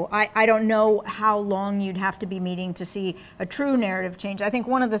 I don't know how long you'd have to be meeting to see a true narrative change. I think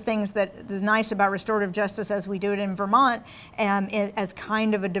one of the things that is nice about restorative justice as we do it in Vermont, as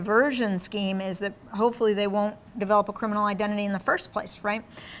kind of a diversion scheme, is that hopefully they won't develop a criminal identity in the first place, right?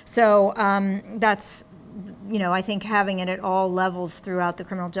 So that's, I think having it at all levels throughout the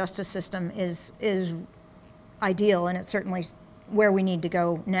criminal justice system is ideal, and it's certainly where we need to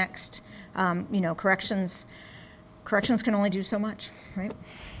go next. Corrections can only do so much, right?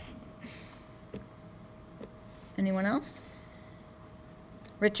 Anyone else?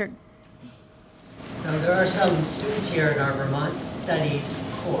 Richard. So there are some students here in our Vermont Studies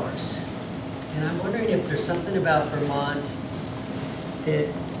course, and I'm wondering if there's something about Vermont that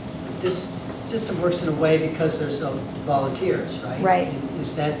this system works in a way because there's volunteers, right? Right. And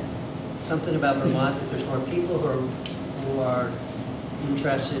is that something about Vermont, that there's more people who are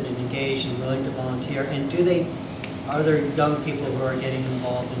interested and engaged and willing to volunteer? And are there young people who are getting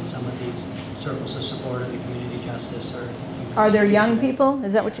involved in some of these circles of support of the community justice? Or are there young people?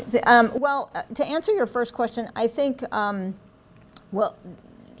 Is that what you say? Well, to answer your first question, I think,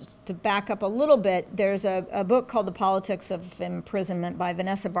 to back up a little bit, there's a book called The Politics of Imprisonment by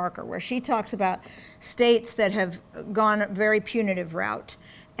Vanessa Barker, where she talks about states that have gone a very punitive route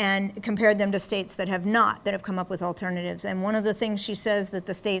and compared them to states that have not, that have come up with alternatives. And one of the things she says that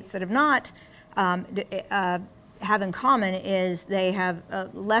the states that have not have in common is they have a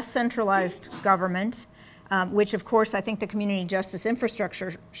less centralized government, which of course I think the community justice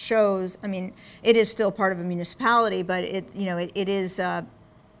infrastructure shows. I mean, it is still part of a municipality, but it is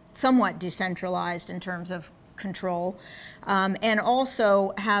somewhat decentralized in terms of control, and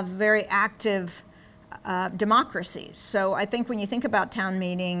also have very active democracies. So I think when you think about town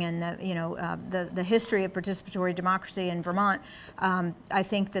meeting and the history of participatory democracy in Vermont, I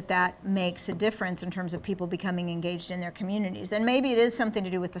think that makes a difference in terms of people becoming engaged in their communities. And maybe it is something to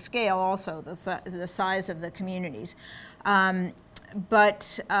do with the scale also, the size of the communities.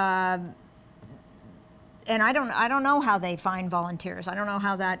 And I don't know how they find volunteers. I don't know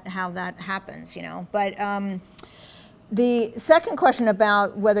how that happens, But the second question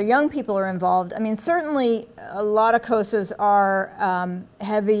about whether young people are involved, I mean, certainly a lot of CoSAs are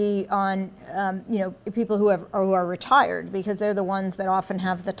heavy on people who are retired, because they're the ones that often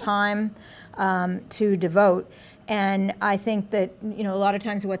have the time to devote. And I think that, a lot of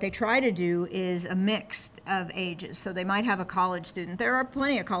times what they try to do is a mix of ages. So they might have a college student. There are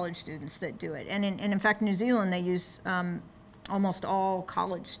plenty of college students that do it. And in fact, New Zealand, they use almost all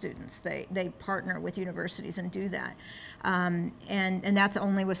college students. They partner with universities and do that. And that's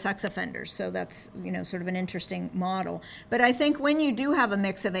only with sex offenders. So that's, sort of an interesting model. But I think when you do have a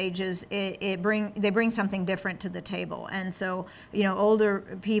mix of ages, they bring something different to the table. And so,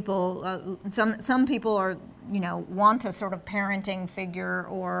 older people, some people are, want a sort of parenting figure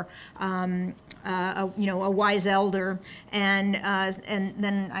or, a wise elder. And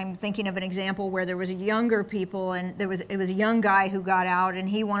then I'm thinking of an example where there was a younger people, and it was a young guy who got out, and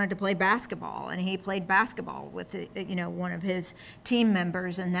he wanted to play basketball, and he played basketball with one of his team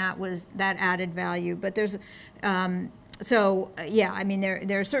members, and that added value. But there's yeah, I mean,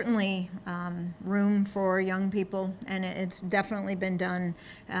 there's certainly room for young people, and it's definitely been done.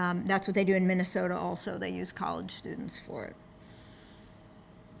 That's what they do in Minnesota also. They use college students for it.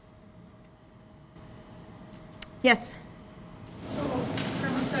 Yes? So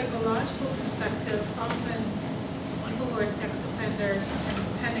from a psychological perspective, often people who where sex offenders, and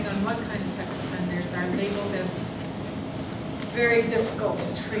depending on what kind of sex offenders, are labeled as very difficult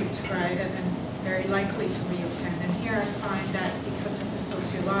to treat, right, and very likely to reoffend. And here I find that because of the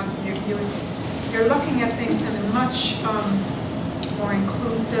sociological, you're looking at things in a much more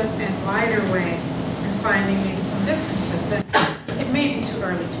inclusive and wider way and finding maybe some differences. And it may be too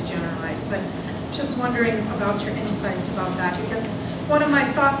early to generalize, but just wondering about your insights about that, because one of my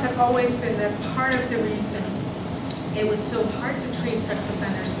thoughts have always been that part of the reason it was so hard to treat sex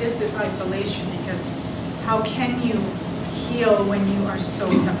offenders is this isolation, because how can you heal when you are so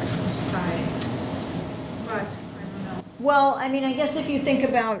separate from society? But I don't know. Well, I mean, I guess if you think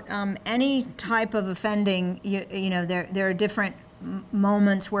about any type of offending, you know, there are different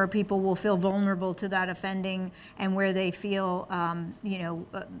moments where people will feel vulnerable to that offending and where they feel, you know,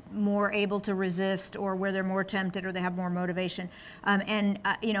 more able to resist, or where they're more tempted, or they have more motivation.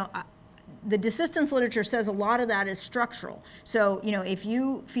 You know, the desistance literature says a lot of that is structural. So, you know, if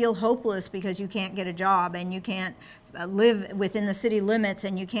you feel hopeless because you can't get a job and you can't live within the city limits,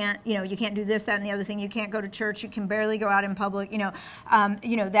 and you can't, you know, you can't do this, that, and the other thing, you can't go to church, you can barely go out in public, you know,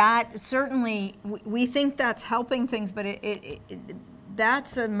 that certainly, we think that's helping things, but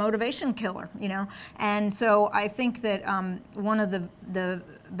that's a motivation killer, you know. And so I think that one of the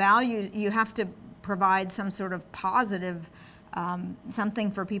values, you have to provide some sort of positive, something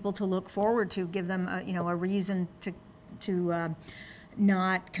for people to look forward to, give them you know, a reason to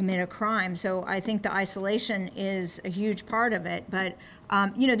not commit a crime. So I think the isolation is a huge part of it. But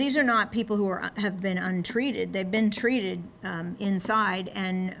you know, these are not people who have been untreated. They've been treated inside,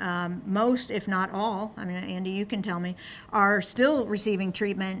 and most, if not all, I mean, Andy, you can tell me, are still receiving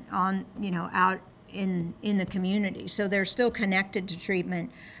treatment on, you know, out in the community. So they're still connected to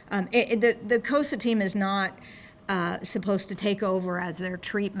treatment. The CoSA team is not supposed to take over as their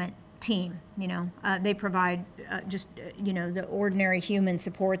treatment team, you know. They provide just, you know, the ordinary human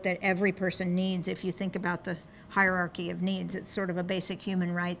support that every person needs. If you think about the hierarchy of needs, it's sort of a basic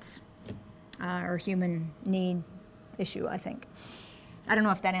human rights or human need issue, I think. I don't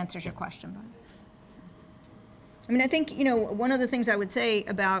know if that answers your question, but I mean, I think, you know, one of the things I would say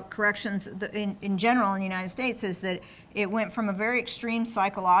about corrections in general in the United States is that it went from a very extreme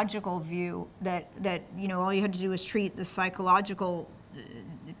psychological view that you know, all you had to do was treat the psychological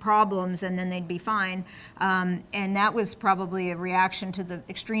problems and then they'd be fine. And that was probably a reaction to the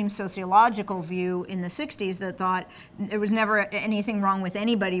extreme sociological view in the 60s that thought there was never anything wrong with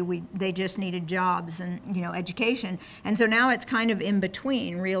anybody, they just needed jobs and, you know, education. And so now it's kind of in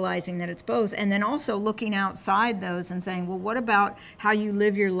between, realizing that it's both, and then also looking outside those and saying, well, what about how you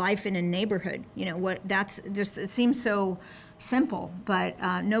live your life in a neighborhood? You know, what, that's just, it seems so simple, but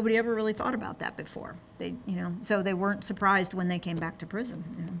nobody ever really thought about that before. They, you know, so they weren't surprised when they came back to prison.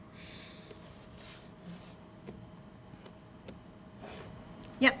 You know.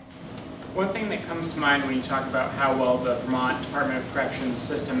 Yep. One thing that comes to mind when you talk about how well the Vermont Department of Corrections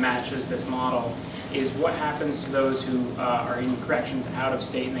system matches this model is what happens to those who are in corrections out of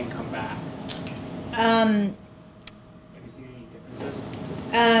state and then come back. Have you seen any differences?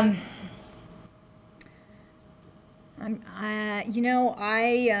 You know,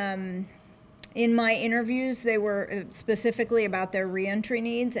 in my interviews, they were specifically about their reentry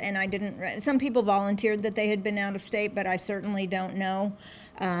needs, and I didn't, some people volunteered that they had been out of state, but I certainly don't know,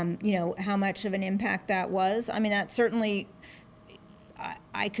 you know, how much of an impact that was. I mean, that certainly,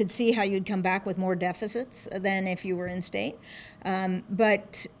 I could see how you'd come back with more deficits than if you were in state.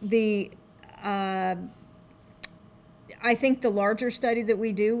 But the, I think the larger study that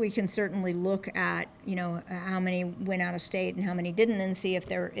we do, we can certainly look at, you know, how many went out of state and how many didn't, and see if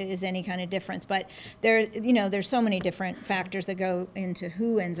there is any kind of difference. But there, you know, there's so many different factors that go into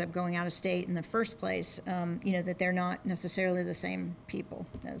who ends up going out of state in the first place, you know, that they're not necessarily the same people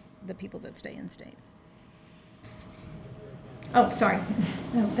as the people that stay in state. Oh, sorry.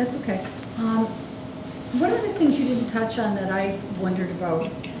 No, that's okay. One of the things you didn't touch on that I wondered about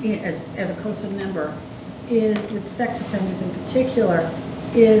as a CoSA member is, with sex offenders in particular,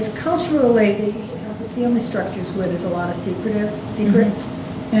 is culturally they usually have the family structures where there's a lot of secrets.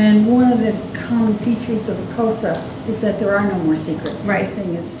 Mm-hmm. And one of the common features of the CoSA is that there are no more secrets. Right.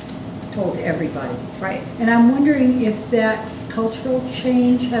 Everything is told to everybody. Right. And I'm wondering if that cultural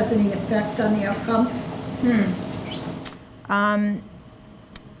change has any effect on the outcomes.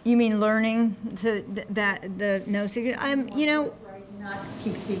 You mean learning to that the no secret? You know, Not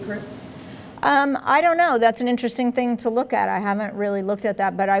keep secrets. I don't know. That's an interesting thing to look at. I haven't really looked at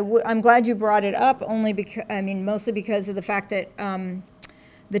that, but I'm glad you brought it up. Only because, I mean, mostly because of the fact that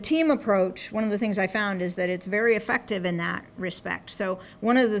the team approach, one of the things I found is that it's very effective in that respect. So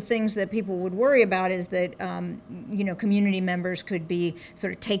one of the things that people would worry about is that, you know, community members could be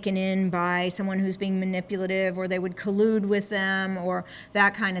sort of taken in by someone who's being manipulative, or they would collude with them, or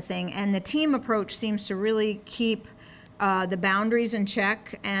that kind of thing. And the team approach seems to really keep the boundaries in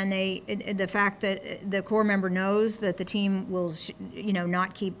check, and the fact that the core member knows that the team will, you know,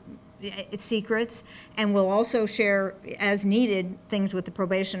 not keep secrets, and will also share as needed things with the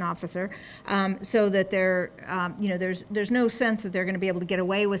probation officer, so that they're, you know, there's no sense that they're going to be able to get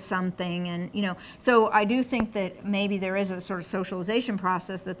away with something, and you know, so I do think that maybe there is a sort of socialization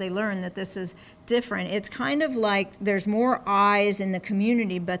process that they learn that this is different. It's kind of like there's more eyes in the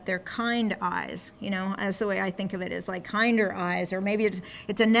community, but they're kind eyes, you know, as the way I think of it, is like kinder eyes, or maybe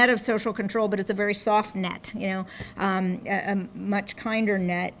it's a net of social control, but it's a very soft net, you know, a much kinder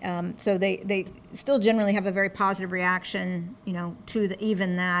net. So they still generally have a very positive reaction, you know, to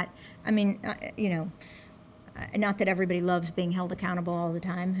even that. I mean, you know, not that everybody loves being held accountable all the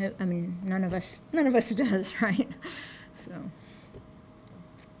time. I mean, none of us does, right? So.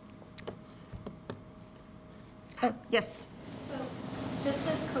 Oh, yes. So, does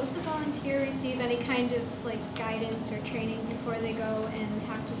the CoSA volunteer receive any kind of like guidance or training before they go and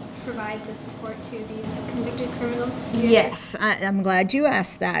have to provide the support to these convicted criminals? Yes, I'm glad you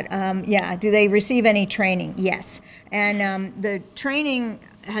asked that. Yeah, do they receive any training? Yes, and the training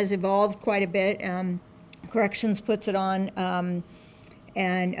has evolved quite a bit. Corrections puts it on.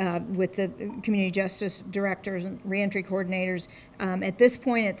 And with the community justice directors and reentry coordinators. At this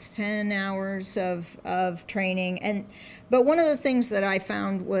point, it's 10 hours of training. But one of the things that I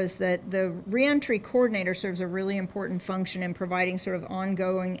found was that the reentry coordinator serves a really important function in providing sort of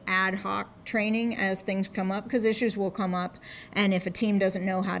ongoing ad hoc training as things come up, because issues will come up, and if a team doesn't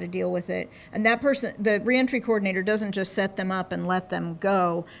know how to deal with it. And that person, the reentry coordinator, doesn't just set them up and let them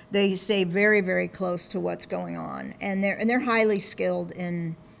go. They stay very, very close to what's going on. And they're highly skilled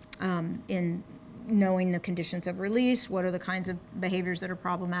in knowing the conditions of release, what are the kinds of behaviors that are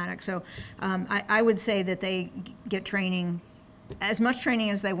problematic. So I would say that they get training, as much training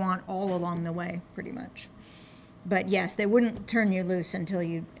as they want, all along the way, pretty much. But yes, they wouldn't turn you loose until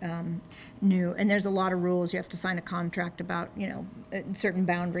you knew. And there's a lot of rules. You have to sign a contract about, you know, certain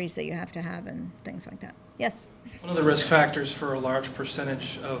boundaries that you have to have and things like that. Yes? One of the risk factors for a large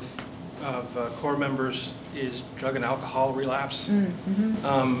percentage of core members is drug and alcohol relapse.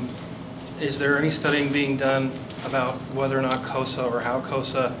 Mm-hmm. Is there any studying being done about whether or not CoSA or how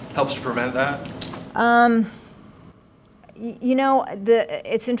CoSA helps to prevent that? You know,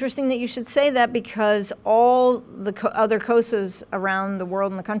 it's interesting that you should say that, because all the other CoSAs around the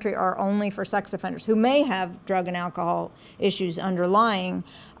world and the country are only for sex offenders who may have drug and alcohol issues underlying,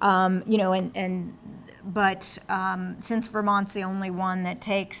 you know, but since Vermont's the only one that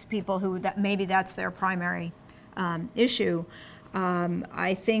takes people who maybe that's their primary issue,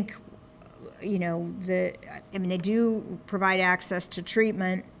 I think, you know, I mean, they do provide access to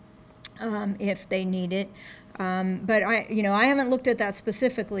treatment if they need it. But I haven't looked at that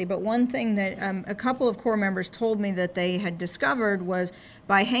specifically, but one thing that a couple of core members told me that they had discovered was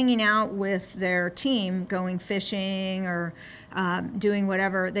by hanging out with their team, going fishing or doing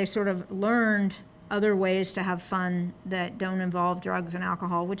whatever, they sort of learned other ways to have fun that don't involve drugs and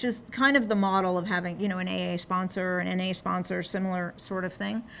alcohol, which is kind of the model of having, you know, an AA sponsor, an NA sponsor, similar sort of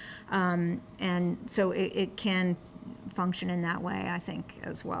thing. And so it can function in that way, I think,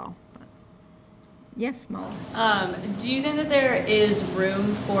 as well. Yes, Molly. Do you think that there is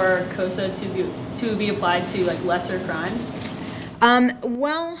room for CoSA to be applied to like lesser crimes?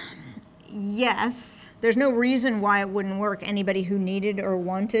 Well, yes. There's no reason why it wouldn't work. Anybody who needed or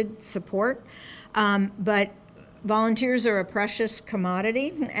wanted support, but volunteers are a precious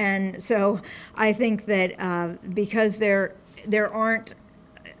commodity, and so I think that because there aren't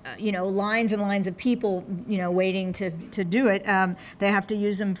you know, lines and lines of people, you know, waiting to do it. They have to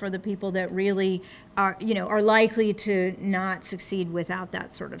use them for the people that really are, you know, are likely to not succeed without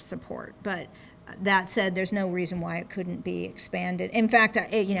that sort of support. But that said, there's no reason why it couldn't be expanded. In fact,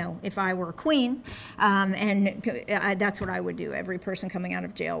 you know, if I were a queen, that's what I would do. Every person coming out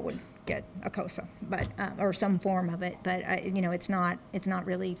of jail would get a CoSA, but or some form of it. But you know, it's not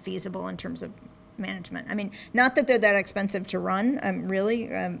really feasible in terms of management. I mean, not that they're that expensive to run, really,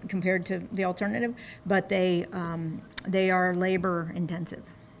 compared to the alternative, but they are labor intensive.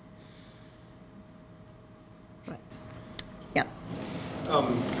 But, yeah.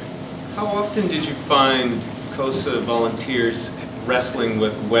 How often did you find CoSA volunteers wrestling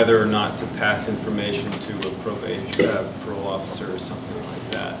with whether or not to pass information to a parole officer or something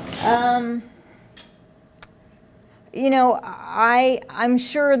like that? You know, I'm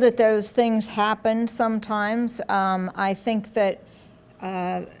sure that those things happen sometimes. I think that,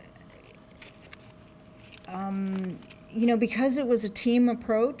 you know, because it was a team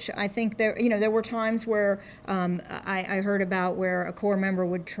approach, I think there, you know, there were times where I heard about where a core member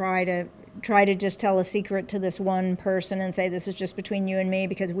would try to just tell a secret to this one person and say, this is just between you and me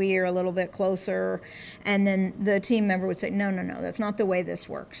because we are a little bit closer. And then the team member would say, no, no, no, that's not the way this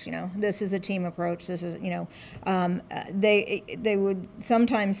works. You know, this is a team approach. This is, you know, they would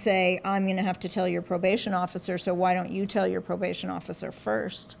sometimes say, I'm going to have to tell your probation officer, so why don't you tell your probation officer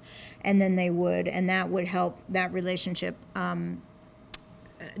first? And then they would, and that would help that relationship.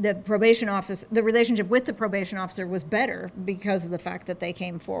 The relationship with the probation officer was better because of the fact that they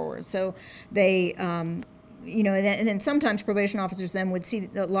came forward. So they, you know, and then sometimes probation officers then would see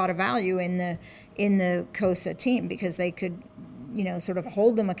a lot of value in the CoSA team because they could, you know, sort of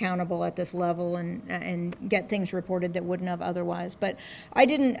hold them accountable at this level and get things reported that wouldn't have otherwise. But I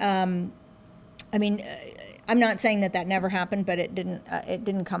didn't. I mean, I'm not saying that never happened, but it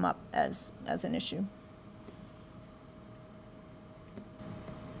didn't come up as an issue.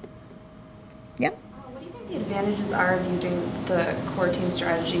 Yep. What do you think the advantages are of using the core team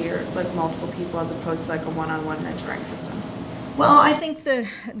strategy or like multiple people as opposed to like a one-on-one mentoring system? Well, I think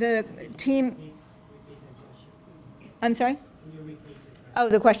the team. I'm sorry? Oh,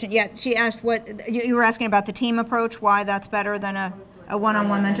 the question. Yeah, she asked what you were asking about the team approach. Why that's better than a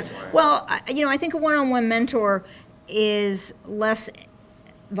one-on-one mentor? Well, you know, I think a one-on-one mentor is less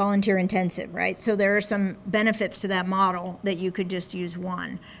volunteer intensive, right? So there are some benefits to that model that you could just use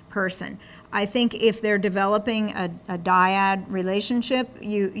one person. I think if they're developing a dyad relationship,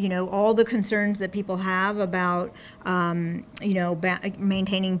 you know, all the concerns that people have about, you know,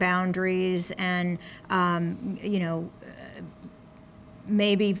 maintaining boundaries and, you know,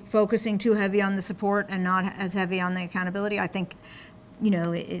 maybe focusing too heavy on the support and not as heavy on the accountability, I think, you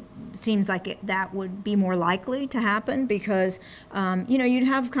know, it seems like that would be more likely to happen because, you know, you'd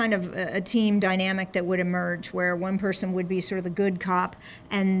have kind of a team dynamic that would emerge where one person would be sort of the good cop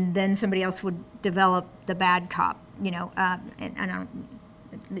and then somebody else would develop the bad cop, you know, and I don't,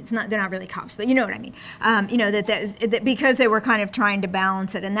 it's not, they're not really cops, but you know what I mean. You know, that because they were kind of trying to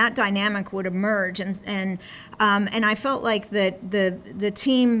balance it and that dynamic would emerge and I felt like that the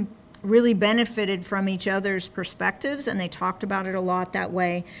team really benefited from each other's perspectives, and they talked about it a lot that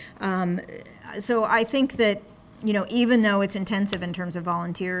way. So I think that, you know, even though it's intensive in terms of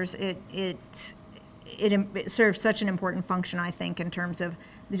volunteers, it serves such an important function, I think, in terms of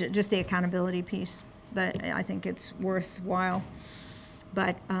just the accountability piece, that I think it's worthwhile.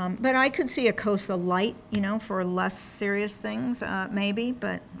 But I could see a CoSA light, you know, for less serious things, maybe,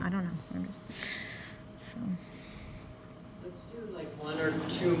 but I don't know. So. One or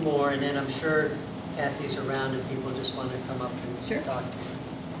two more, and then I'm sure Kathy's around if people just want to come up and sure. talk to her.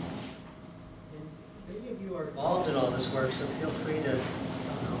 Many of you are involved in all this work, so feel free to, I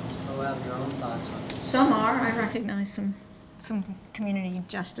don't know, throw out your own thoughts on this. Some are. I recognize some community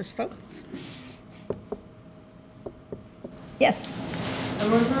justice folks. Yes. I'm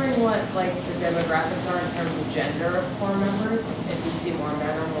wondering what like the demographics are in terms of gender of core members, if you see more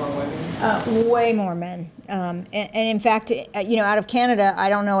men or more women. Way more men. And in fact, you know, out of Canada, I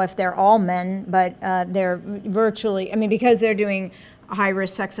don't know if they're all men, but they're virtually, I mean, because they're doing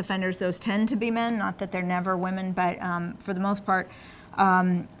high-risk sex offenders, those tend to be men, not that they're never women, but for the most part.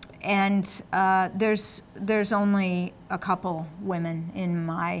 And there's only a couple women in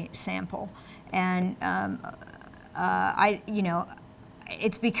my sample. And you know,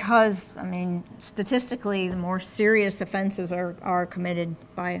 it's because, I mean, statistically, the more serious offenses are committed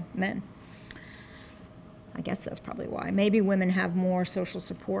by men. I guess that's probably why. Maybe women have more social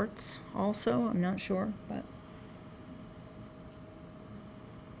supports also, I'm not sure, but.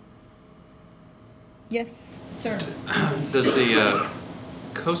 Yes, sir. Does the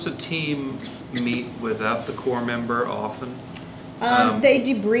CoSA team meet without the core member often? They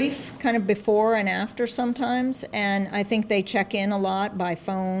debrief kind of before and after sometimes, and I think they check in a lot by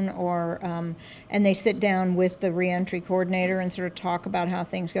phone or, and they sit down with the reentry coordinator and sort of talk about how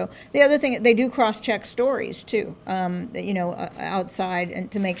things go. The other thing, they do cross-check stories too, you know, outside,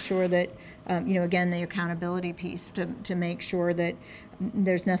 and to make sure that, you know, again, the accountability piece to make sure that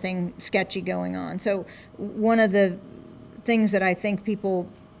there's nothing sketchy going on. So one of the things that I think people,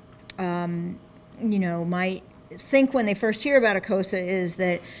 you know, might think when they first hear about a CoSA is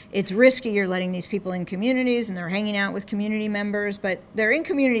that it's risky, you're letting these people in communities and they're hanging out with community members, but they're in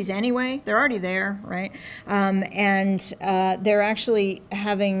communities anyway, they're already there, right? And they're actually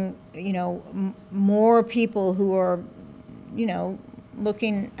having, you know, more people who are, you know,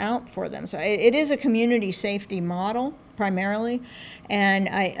 looking out for them. So it is a community safety model primarily, and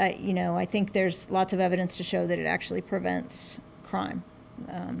I think there's lots of evidence to show that it actually prevents crime,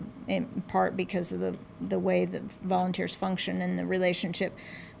 in part because of the way that volunteers function and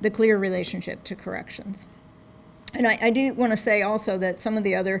the clear relationship to corrections. And I do want to say also that some of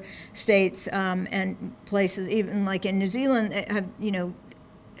the other states and places, even like in New Zealand, have,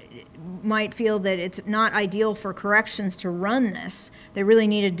 might feel that it's not ideal for corrections to run this. They really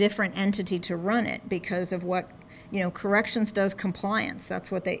need a different entity to run it because of what, corrections does compliance.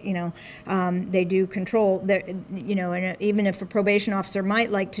 That's what they, they do control. And even if a probation officer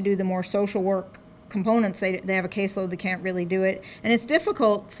might like to do the more social work components, they have a caseload, they can't really do it. And it's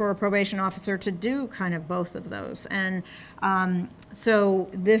difficult for a probation officer to do kind of both of those. And so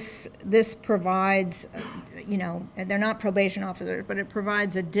this provides, they're not probation officers, but it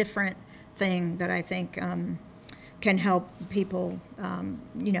provides a different thing that I think can help people,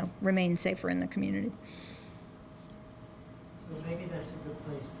 remain safer in the community. So maybe that's a good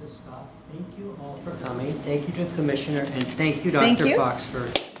place to stop. Thank you all for coming. Thank you to the Commissioner, and thank you, Dr. Thank you. Fox, for